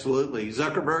 Absolutely.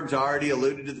 Zuckerberg's already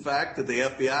alluded to the fact that the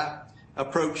FBI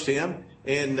approached him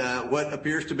in what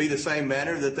appears to be the same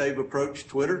manner that they've approached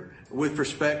Twitter with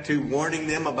respect to warning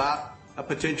them about a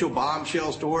potential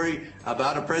bombshell story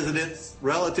about a president's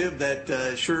relative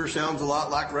that sure sounds a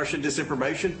lot like Russian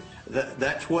disinformation.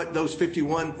 That's what those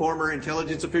 51 former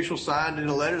intelligence officials signed in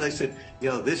a letter. They said,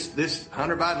 this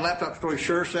Hunter Biden laptop story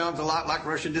sure sounds a lot like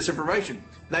Russian disinformation.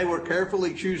 They were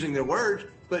carefully choosing their words,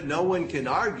 but no one can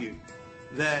argue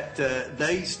that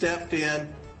they stepped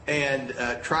in and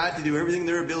tried to do everything in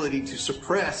their ability to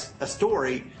suppress a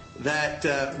story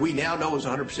that we now know is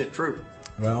 100% true.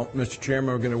 Well, Mr.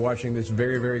 Chairman, we're going to be watching this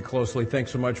very, very closely.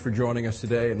 Thanks so much for joining us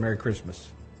today, and Merry Christmas.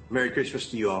 Merry Christmas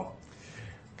to you all.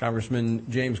 Congressman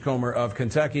James Comer of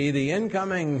Kentucky, the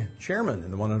incoming chairman in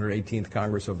the 118th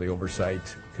Congress of the Oversight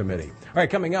Committee. All right,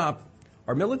 coming up,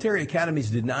 are military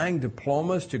academies denying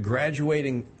diplomas to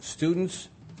graduating students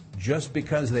just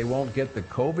because they won't get the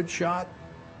COVID shot?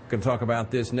 We're going to talk about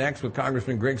this next with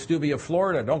Congressman Greg Steube of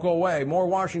Florida. Don't go away. More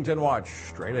Washington Watch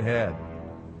straight ahead.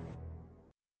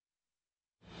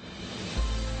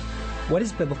 What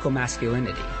is biblical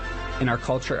masculinity? In our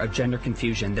culture of gender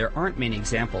confusion, there aren't many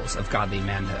examples of godly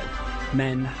manhood.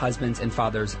 Men, husbands, and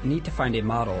fathers need to find a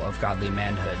model of godly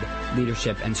manhood,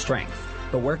 leadership, and strength.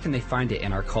 But where can they find it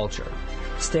in our culture?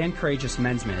 Stand Courageous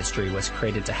Men's Ministry was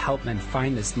created to help men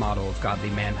find this model of godly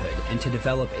manhood and to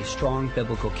develop a strong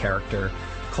biblical character,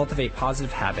 cultivate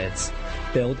positive habits,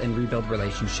 build and rebuild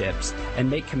relationships, and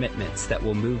make commitments that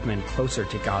will move men closer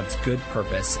to God's good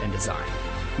purpose and design.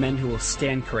 Men who will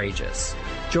stand courageous.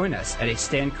 Join us at a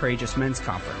Stand Courageous Men's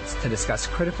Conference to discuss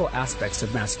critical aspects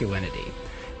of masculinity.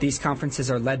 These conferences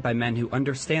are led by men who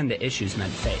understand the issues men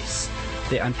face.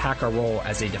 They unpack our role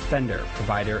as a defender,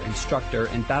 provider, instructor,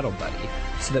 and battle buddy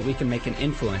so that we can make an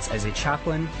influence as a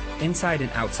chaplain inside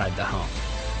and outside the home.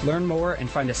 Learn more and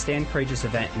find a Stand Courageous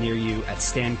event near you at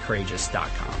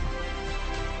standcourageous.com.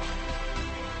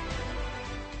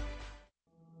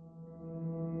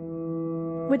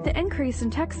 With the increase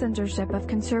in tech censorship of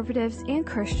conservatives and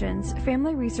Christians,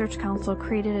 Family Research Council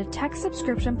created a tech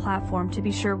subscription platform to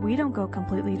be sure we don't go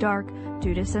completely dark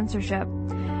due to censorship.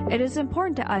 It is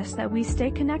important to us that we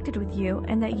stay connected with you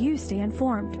and that you stay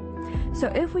informed. So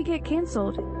if we get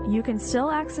canceled, you can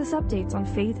still access updates on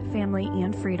faith, family,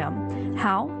 and freedom.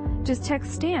 How? Just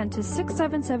text STAND to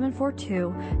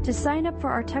 67742 to sign up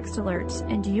for our text alerts,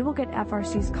 and you will get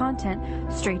FRC's content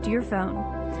straight to your phone.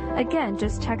 Again,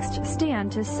 just text STAND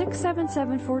to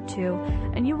 67742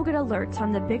 and you will get alerts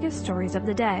on the biggest stories of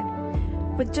the day.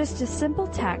 With just a simple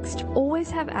text,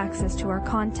 always have access to our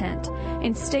content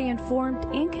and stay informed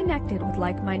and connected with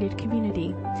like-minded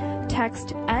community.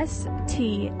 Text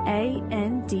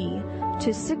STAND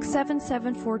to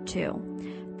 67742.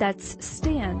 That's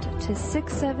STAND to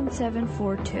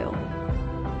 67742.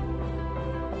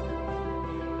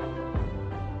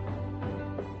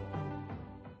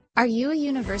 Are you a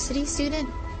university student?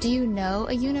 Do you know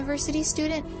a university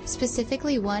student,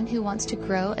 specifically one who wants to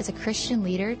grow as a Christian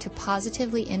leader to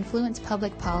positively influence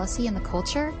public policy and the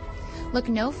culture? Look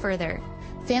no further.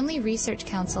 Family Research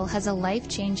Council has a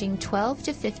life-changing 12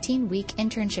 to 15-week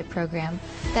internship program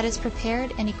that has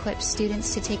prepared and equipped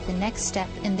students to take the next step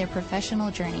in their professional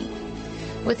journey.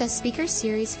 With a speaker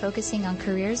series focusing on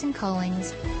careers and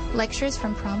callings, lectures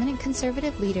from prominent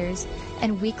conservative leaders,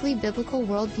 and weekly biblical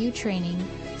worldview training,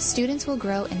 students will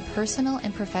grow in personal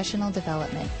and professional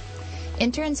development.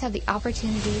 Interns have the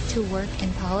opportunity to work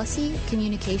in policy,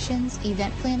 communications,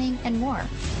 event planning, and more.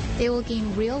 They will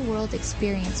gain real-world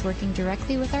experience working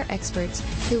directly with our experts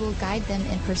who will guide them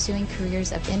in pursuing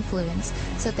careers of influence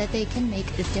so that they can make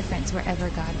a difference wherever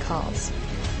God calls.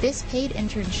 This paid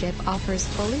internship offers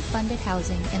fully funded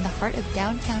housing in the heart of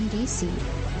downtown D.C.,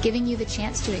 giving you the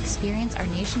chance to experience our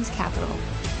nation's capital.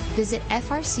 Visit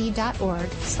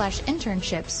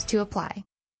frc.org/internships to apply.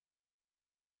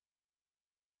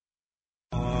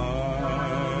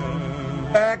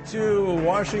 Back to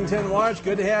Washington Watch.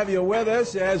 Good to have you with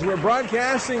us as we're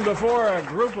broadcasting before a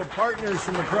group of partners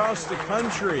from across the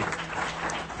country.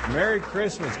 Merry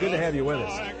Christmas. Good to have you with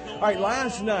us. All right,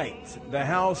 last night, the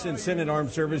House and Senate Armed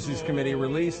Services Committee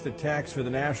released the text for the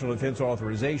National Defense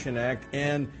Authorization Act,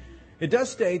 and it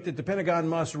does state that the Pentagon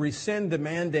must rescind the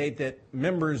mandate that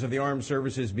members of the armed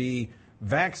services be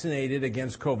vaccinated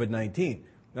against COVID-19.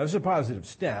 Now, this is a positive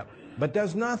step, but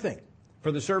does nothing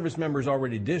for the service members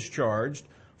already discharged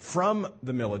from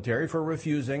the military for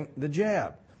refusing the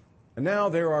jab. And now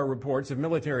there are reports of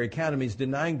military academies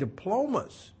denying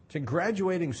diplomas to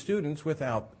graduating students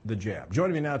without the jab.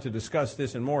 Joining me now to discuss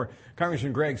this and more,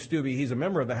 Congressman Greg Steube. He's a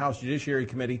member of the House Judiciary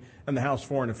Committee and the House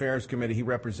Foreign Affairs Committee. He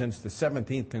represents the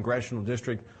 17th Congressional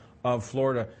District of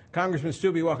Florida. Congressman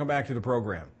Steube, welcome back to the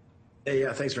program. Hey,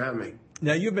 thanks for having me.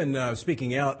 Now, you've been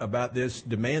speaking out about this,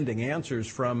 demanding answers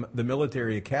from the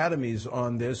military academies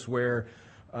on this, where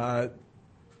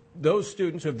those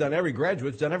students who have done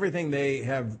graduates done everything they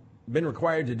have been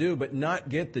required to do, but not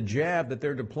get the jab, that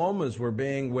their diplomas were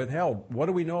being withheld. What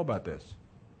do we know about this?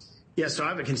 Yeah, so I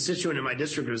have a constituent in my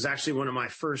district who was actually one of my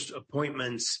first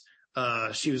appointments.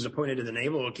 She was appointed to the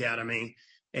Naval Academy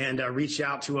and reached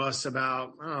out to us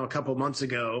about a couple months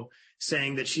ago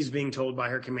saying that she's being told by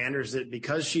her commanders that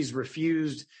because she's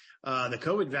refused the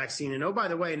COVID vaccine, and oh, by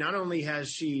the way, not only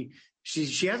has she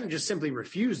hasn't just simply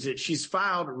refused it, she's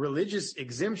filed religious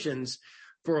exemptions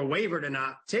for a waiver to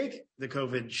not take the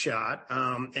COVID shot,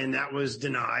 and that was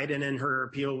denied, and then her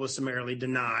appeal was summarily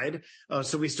denied.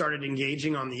 So we started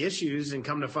engaging on the issues, and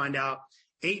come to find out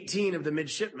 18 of the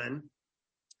midshipmen,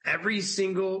 every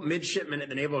single midshipman at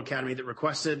the Naval Academy that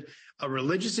requested a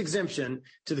religious exemption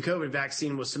to the COVID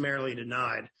vaccine was summarily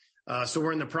denied. So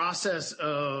we're in the process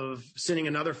of sending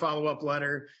another follow-up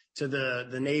letter to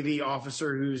the Navy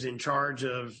officer who's in charge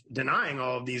of denying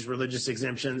all of these religious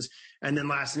exemptions. And then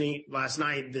last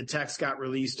night, the text got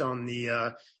released on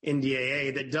the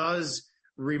NDAA that does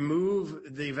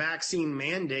remove the vaccine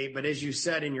mandate, but as you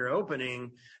said in your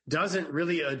opening, doesn't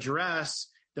really address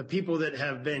the people that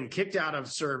have been kicked out of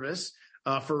service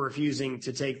for refusing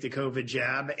to take the COVID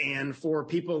jab. And for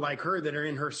people like her that are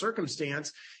in her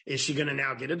circumstance, is she going to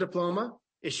now get a diploma?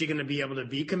 Is she going to be able to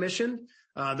be commissioned?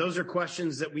 Those are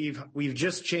questions that we've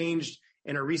just changed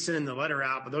and are resending the letter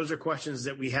out, but those are questions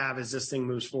that we have as this thing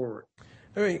moves forward.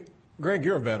 I mean, Greg,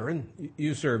 you're a veteran.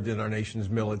 You served in our nation's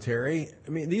military. I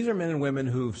mean, these are men and women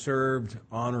who've served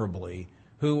honorably,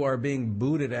 who are being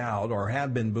booted out or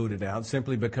have been booted out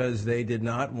simply because they did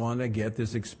not want to get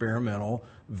this experimental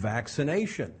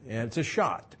vaccination. And it's a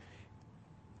shot.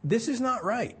 This is not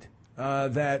right.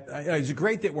 It's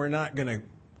great that we're not going to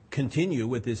continue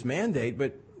with this mandate,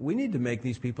 but we need to make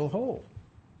these people whole.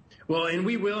 Well, and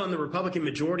we will in the Republican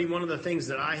majority. One of the things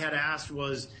that I had asked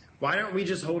was, why don't we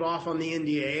just hold off on the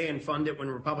NDAA and fund it when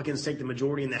Republicans take the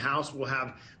majority in the House? We'll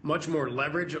have much more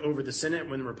leverage over the Senate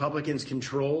when Republicans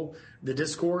control the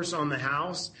discourse on the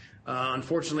House.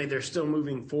 Unfortunately, they're still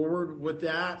moving forward with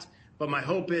that. But my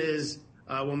hope is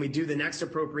when we do the next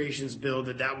appropriations bill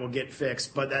that will get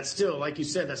fixed. But that's still, like you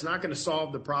said, that's not going to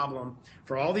solve the problem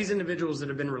for all these individuals that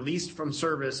have been released from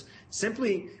service,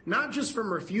 simply not just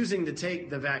from refusing to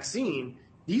take the vaccine.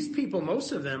 These people,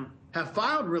 most of them, have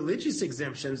filed religious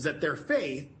exemptions that their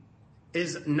faith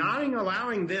is not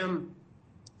allowing them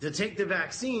to take the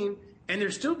vaccine, and they're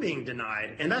still being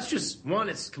denied. And that's just, one,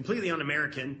 it's completely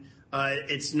un-American.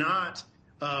 It's not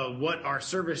what our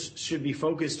service should be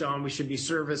focused on. We should be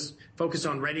focused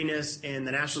on readiness and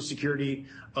the national security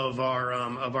of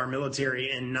our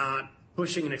military, and not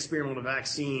pushing an experimental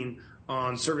vaccine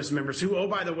on service members who, oh,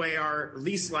 by the way, are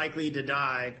least likely to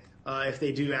die if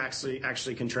they do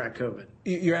actually contract COVID.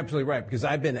 You're absolutely right, because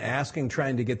I've been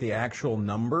trying to get the actual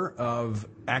number of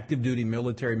active duty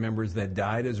military members that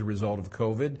died as a result of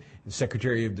COVID. The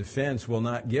Secretary of Defense will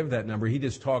not give that number. He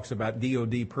just talks about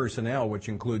DOD personnel, which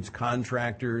includes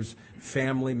contractors,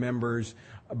 family members.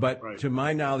 But right, to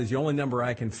my knowledge, the only number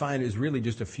I can find is really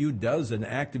just a few dozen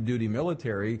active duty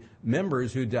military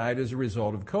members who died as a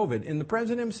result of COVID. And the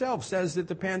president himself says that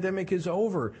the pandemic is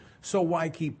over. So why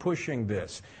keep pushing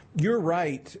this? You're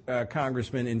right,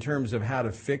 Congressman, in terms of how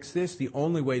to fix this. The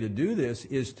only way to do this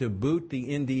is to boot the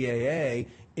NDAA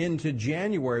into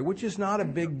January, which is not a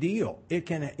big deal. It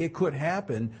could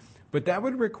happen, but that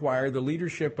would require the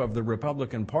leadership of the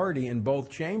Republican Party in both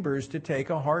chambers to take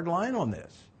a hard line on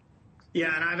this.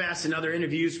 Yeah, and I've asked in other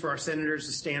interviews for our senators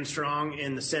to stand strong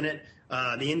in the Senate. The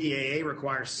NDAA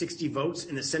requires 60 votes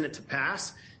in the Senate to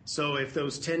pass. So if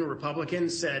those 10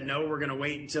 Republicans said, no, we're going to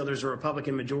wait until there's a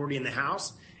Republican majority in the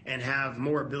House and have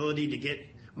more ability to get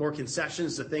more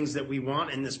concessions to things that we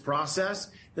want in this process,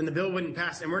 then the bill wouldn't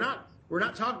pass. And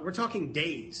we're talking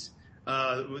days.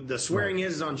 The swearing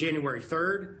is on January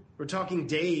 3rd. We're talking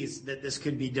days that this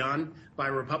could be done by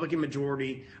a Republican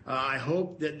majority. I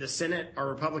hope that the Senate, our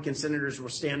Republican senators, will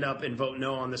stand up and vote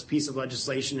no on this piece of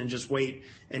legislation and just wait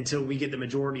until we get the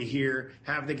majority here,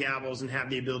 have the gavels, and have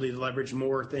the ability to leverage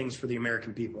more things for the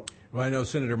American people. Well, I know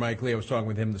Senator Mike Lee, I was talking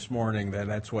with him this morning,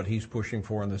 that's what he's pushing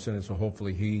for in the Senate, so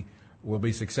hopefully he will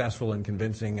be successful in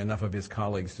convincing enough of his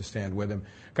colleagues to stand with him.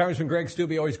 Congressman Greg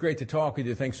Steube, always great to talk with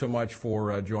you. Thanks so much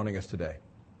for joining us today.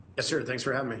 Yes, sir. Thanks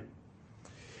for having me.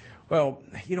 Well,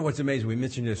 you know what's amazing? We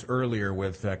mentioned this earlier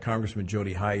with Congressman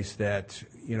Jody Hice that,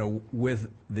 with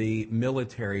the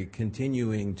military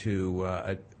continuing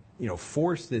to,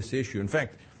 force this issue. In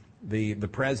fact, the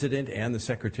president and the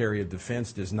Secretary of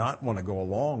Defense does not want to go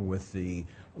along with the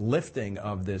lifting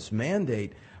of this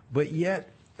mandate. But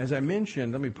yet, as I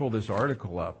mentioned, let me pull this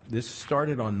article up. This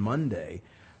started on Monday.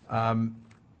 On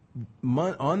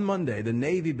Monday, the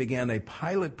Navy began a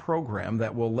pilot program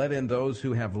that will let in those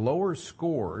who have lower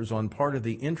scores on part of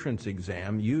the entrance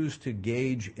exam used to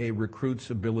gauge a recruit's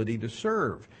ability to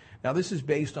serve. Now, this is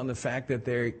based on the fact that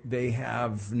they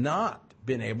have not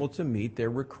been able to meet their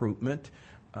recruitment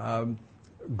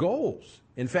goals.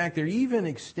 In fact, they're even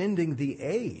extending the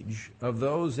age of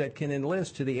those that can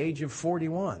enlist to the age of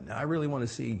 41. Now, I really want to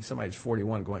see somebody who's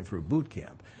 41 going through boot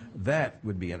camp. That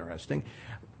would be interesting.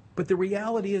 But the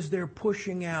reality is they're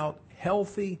pushing out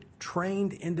healthy,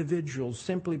 trained individuals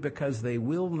simply because they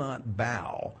will not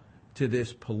bow to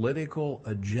this political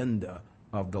agenda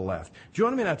of the left.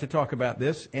 Joining me now to talk about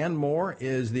this and more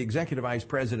is the Executive Vice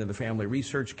President of the Family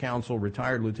Research Council,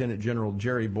 retired Lieutenant General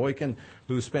Jerry Boykin,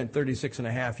 who spent 36 and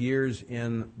a half years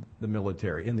in the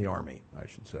military, in the Army, I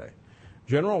should say.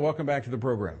 General, welcome back to the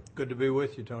program. Good to be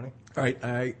with you, Tony. All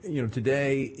right,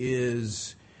 today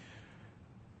is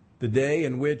the day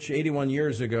in which 81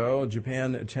 years ago,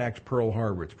 Japan attacked Pearl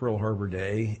Harbor. It's Pearl Harbor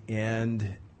Day,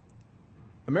 and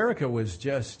America was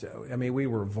we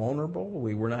were vulnerable.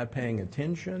 We were not paying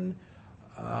attention.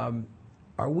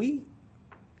 Are we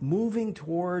moving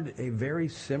toward a very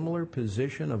similar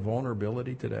position of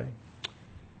vulnerability today?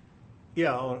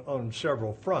 Yeah, on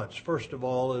several fronts. First of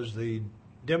all is the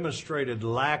demonstrated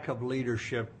lack of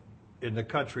leadership in the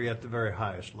country at the very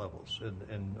highest levels.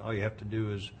 And all you have to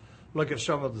do is look at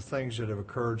some of the things that have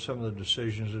occurred, some of the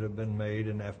decisions that have been made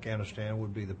in Afghanistan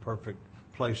would be the perfect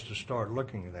place to start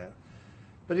looking at that.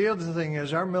 But the other thing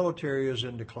is our military is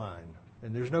in decline,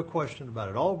 and there's no question about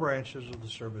it. All branches of the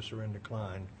service are in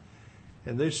decline.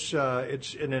 And it's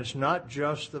not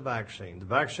just the vaccine. The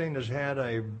vaccine has had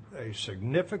a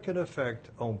significant effect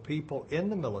on people in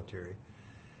the military,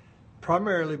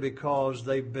 primarily because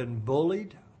they've been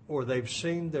bullied or they've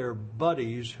seen their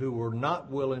buddies who were not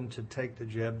willing to take the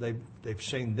jab. They've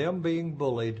seen them being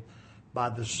bullied by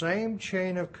the same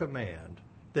chain of command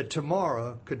that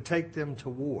tomorrow could take them to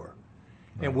war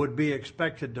and would be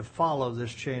expected to follow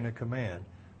this chain of command.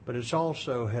 But it's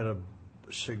also had a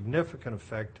significant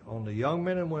effect on the young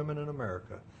men and women in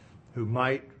America who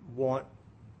might want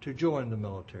to join the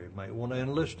military, might want to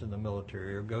enlist in the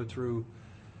military or go through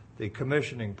the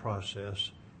commissioning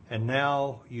process. And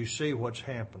now you see what's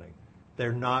happening.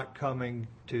 They're not coming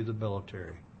to the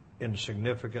military in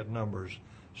significant numbers,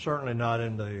 certainly not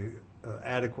in the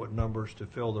adequate numbers to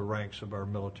fill the ranks of our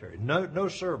military. No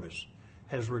service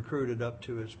has recruited up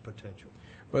to its potential.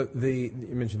 But you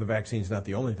mentioned the vaccine's not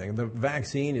the only thing. The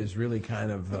vaccine is really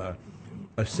kind of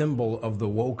a symbol of the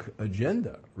woke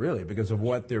agenda, really, because of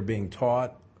what they're being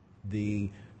taught, the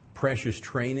precious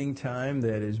training time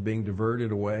that is being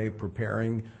diverted away,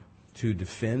 preparing to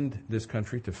defend this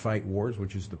country, to fight wars,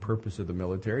 which is the purpose of the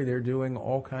military. They're doing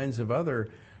all kinds of other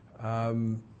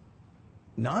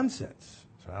nonsense.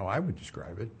 That's how I would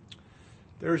describe it.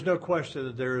 There is no question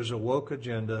that there is a woke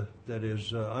agenda that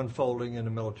is unfolding in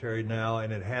the military now,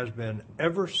 and it has been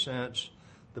ever since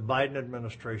the Biden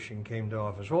administration came to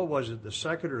office. What was it, the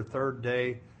second or third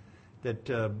day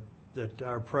that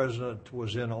our president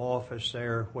was in office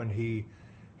there when he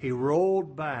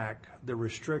rolled back the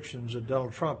restrictions that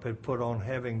Donald Trump had put on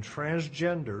having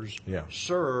transgenders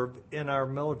serve in our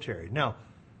military. Now,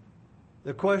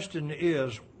 the question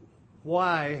is,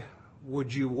 why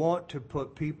would you want to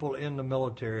put people in the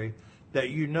military that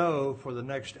you know for the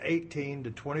next 18 to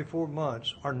 24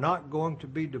 months are not going to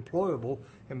be deployable?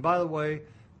 And by the way,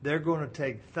 they're going to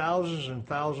take thousands and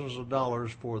thousands of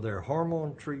dollars for their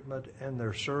hormone treatment and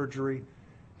their surgery.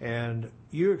 And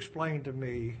you explain to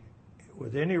me,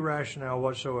 with any rationale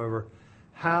whatsoever,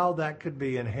 how that could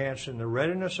be enhancing the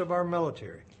readiness of our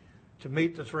military to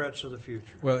meet the threats of the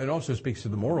future. Well, it also speaks to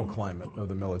the moral climate of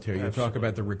the military. You talk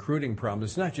about the recruiting problem.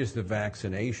 It's not just the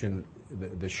vaccination,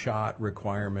 the shot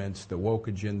requirements, the woke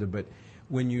agenda, but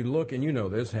when you look, and you know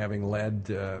this, having led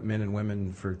men and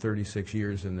women for 36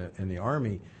 years in the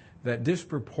Army, that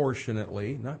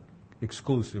disproportionately, not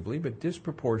exclusively, but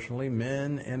disproportionately,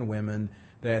 men and women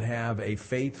that have a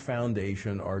faith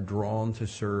foundation are drawn to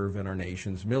serve in our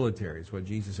nation's militaries. What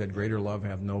Jesus said, greater love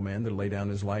hath no man that lay down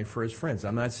his life for his friends.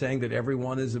 I'm not saying that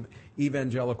everyone is an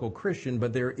evangelical Christian,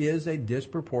 but there is a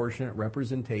disproportionate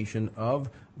representation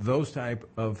of those type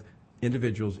of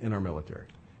individuals in our military.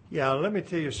 Yeah, let me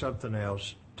tell you something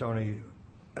else, Tony.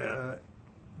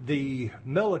 The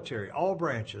military, all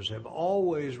branches, have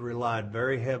always relied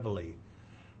very heavily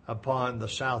upon the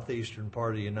southeastern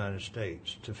part of the United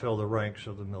States to fill the ranks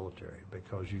of the military,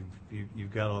 because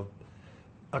you've got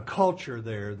a culture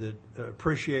there that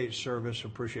appreciates service.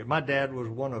 My dad was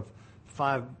one of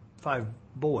five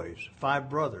boys, 5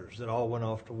 brothers that all went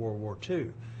off to World War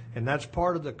II, and that's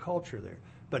part of the culture there.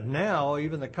 But now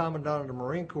even the Commandant of the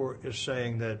Marine Corps is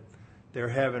saying that they're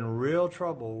having real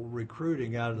trouble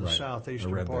recruiting out of the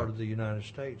southeastern part of the United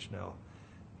States now.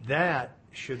 That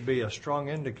should be a strong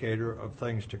indicator of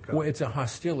things to come. Well, it's a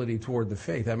hostility toward the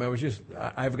faith. I mean,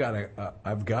 I've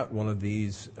got one of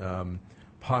these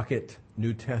pocket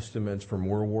New Testaments from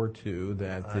World War II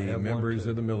that the members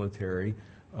of the military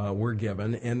were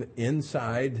given, and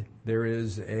inside there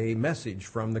is a message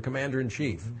from the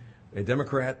Commander-in-Chief, a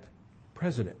Democrat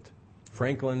president,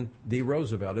 Franklin D.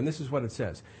 Roosevelt, and this is what it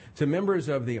says: to members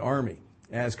of the Army,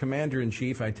 as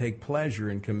Commander-in-Chief, I take pleasure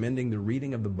in commending the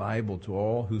reading of the Bible to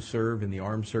all who serve in the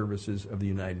armed services of the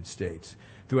United States.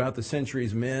 Throughout the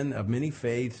centuries, men of many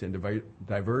faiths and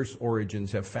diverse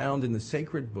origins have found in the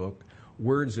sacred book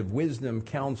words of wisdom,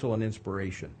 counsel, and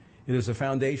inspiration. It is a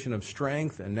foundation of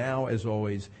strength and now, as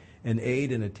always, an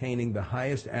aid in attaining the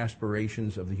highest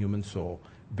aspirations of the human soul.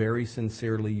 Very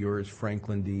sincerely yours,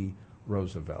 Franklin D.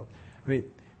 Roosevelt. I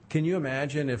mean, can you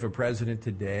imagine if a president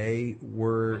today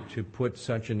were to put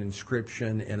such an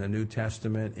inscription in a New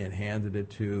Testament and handed it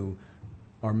to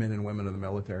our men and women of the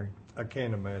military? I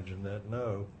can't imagine that,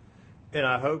 no. And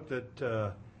I hope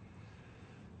that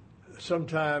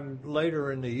sometime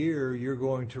later in the year you're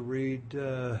going to read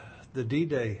the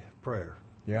D-Day prayer.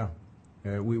 Yeah.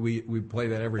 We play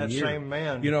that every year. That same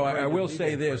man. You know, I will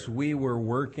say this. We were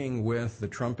working with the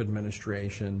Trump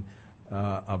administration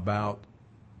about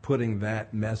putting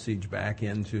that message back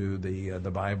into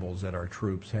the Bibles that our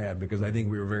troops had, because I think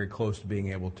we were very close to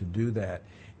being able to do that.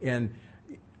 And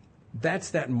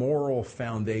that's that moral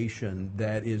foundation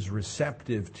that is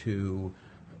receptive to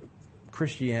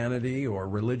Christianity or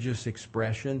religious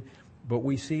expression, but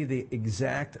we see the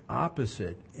exact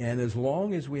opposite. And as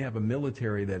long as we have a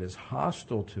military that is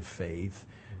hostile to faith,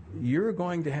 you're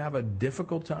going to have a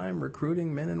difficult time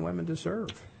recruiting men and women to serve.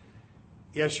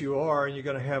 Yes, you are, and you're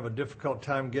going to have a difficult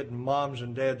time getting moms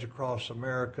and dads across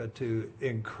America to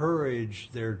encourage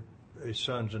their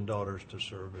sons and daughters to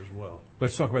serve as well.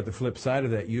 Let's talk about the flip side of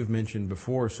that you've mentioned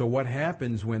before. So what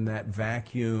happens when that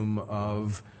vacuum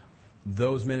of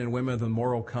those men and women with a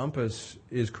moral compass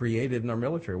is created in our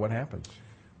military? What happens?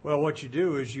 Well, what you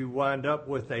do is you wind up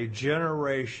with a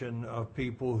generation of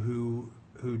people who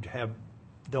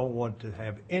don't want to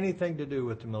have anything to do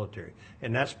with the military.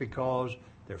 And that's because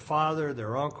their father,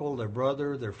 their uncle, their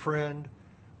brother, their friend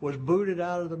was booted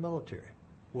out of the military,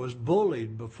 was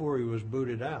bullied before he was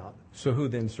booted out. So who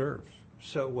then serves?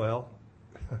 So, well,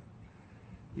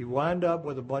 you wind up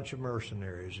with a bunch of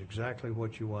mercenaries, exactly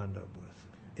what you wind up with.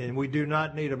 And we do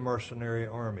not need a mercenary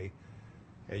army.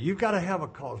 You've got to have a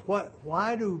cause.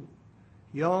 Why do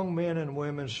young men and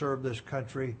women serve this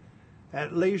country?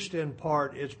 At least in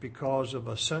part, it's because of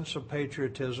a sense of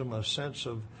patriotism, a sense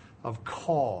of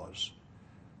cause,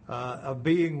 of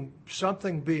being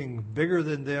bigger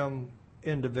than them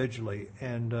individually.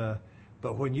 And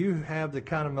but when you have the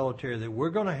kind of military that we're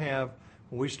going to have,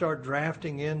 when we start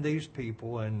drafting in these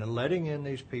people and letting in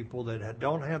these people that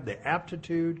don't have the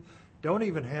aptitude, don't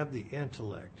even have the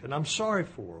intellect, and I'm sorry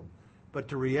for them, but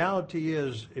the reality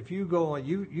is, if you go on,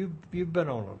 you've been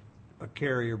on a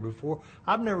carrier before.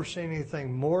 I've never seen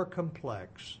anything more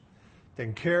complex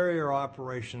than carrier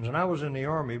operations, and I was in the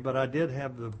Army, but I did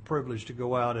have the privilege to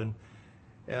go out and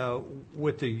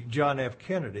with the John F.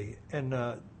 Kennedy, and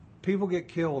people get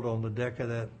killed on the deck of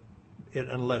that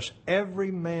unless every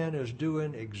man is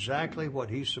doing exactly what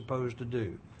he's supposed to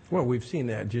do. Well, we've seen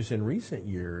that just in recent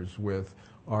years with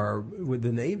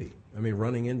the Navy. I mean,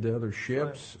 running into other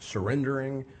ships, right,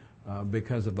 surrendering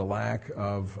because of the lack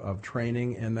of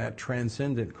training, and that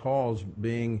transcendent cause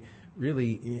being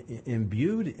really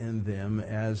imbued in them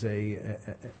as is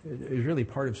really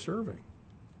part of serving.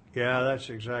 Yeah, that's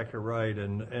exactly right.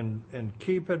 And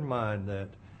keep in mind that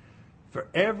for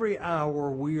every hour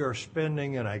we are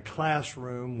spending in a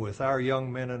classroom with our young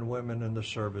men and women in the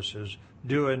services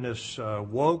doing this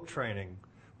woke training,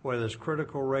 whether it's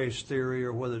critical race theory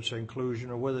or whether it's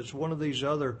inclusion or whether it's one of these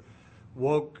other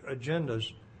woke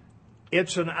agendas,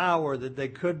 it's an hour that they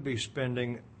could be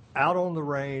spending out on the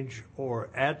range or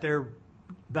at their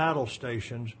battle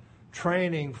stations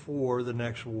training for the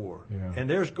next war. Yeah. And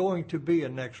there's going to be a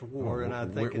next war, and I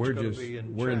think it's going to be in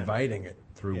China. We're inviting it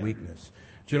through weakness.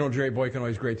 General Jerry Boykin,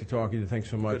 always great to talk to you. Thanks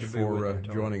so much for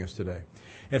joining us today.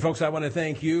 And folks, I want to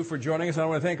thank you for joining us. I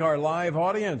want to thank our live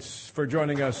audience for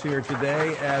joining us here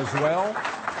today as well.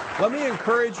 Let me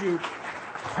encourage you,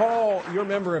 call your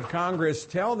member of Congress,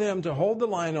 tell them to hold the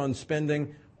line on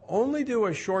spending, only do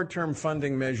a short-term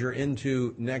funding measure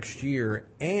into next year,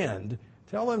 and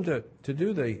tell them to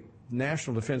do the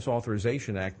National Defense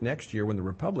Authorization Act next year when the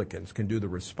Republicans can do the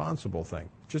responsible thing.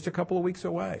 Just a couple of weeks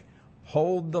away.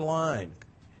 Hold the line.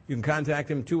 You can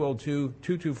contact him,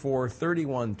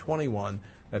 202-224-3121.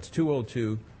 That's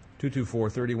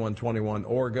 202-224-3121.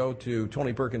 Or go to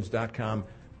TonyPerkins.com.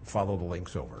 Follow the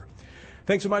links over.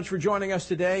 Thanks so much for joining us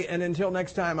today. And until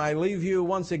next time, I leave you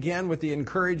once again with the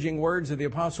encouraging words of the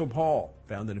Apostle Paul,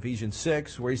 found in Ephesians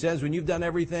 6, where he says, when you've done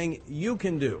everything you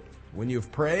can do, when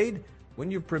you've prayed, when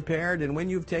you've prepared, and when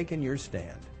you've taken your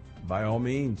stand, by all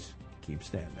means, keep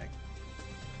standing.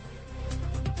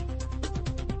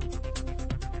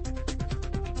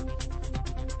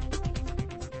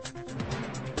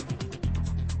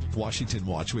 Washington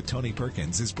Watch with Tony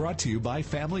Perkins is brought to you by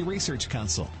Family Research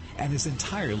Council and is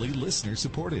entirely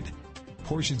listener-supported.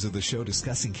 Portions of the show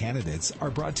discussing candidates are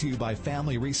brought to you by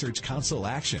Family Research Council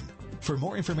Action. For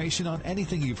more information on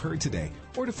anything you've heard today,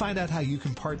 or to find out how you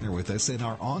can partner with us in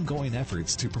our ongoing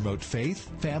efforts to promote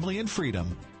faith, family, and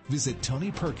freedom, visit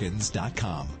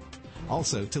TonyPerkins.com.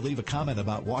 Also, to leave a comment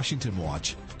about Washington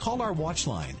Watch, call our watch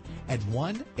line at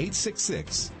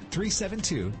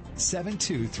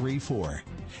 1-866-372-7234.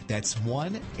 That's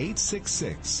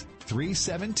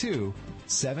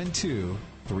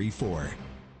 1-866-372-7234.